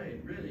from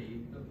trade,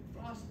 really, the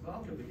vast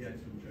bulk of the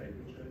gains from trade,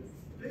 which are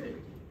big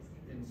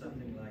in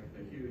something like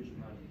the huge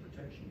amount of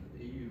protection that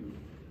the EU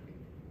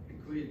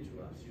bequeathed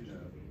to us,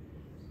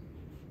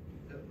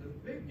 the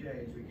big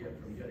gains we get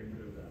from getting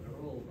rid of that are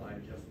all by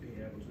just being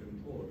able to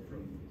import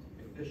from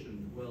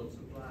efficient world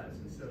suppliers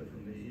instead of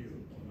from the EU,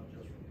 or not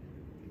just from the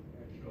EU.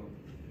 Sure.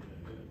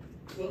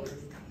 Well,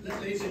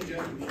 ladies and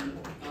gentlemen,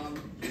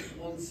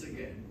 once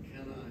again,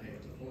 can I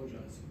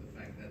apologize for the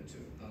fact that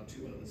our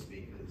two other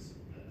speakers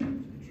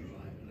didn't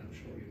arrive, and I'm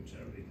sure you're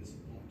terribly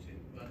disappointed.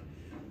 But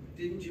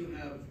didn't you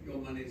have your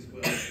money's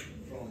worth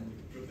from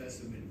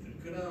Professor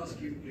Minford? Could I ask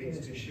you please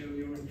to show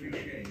your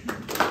appreciation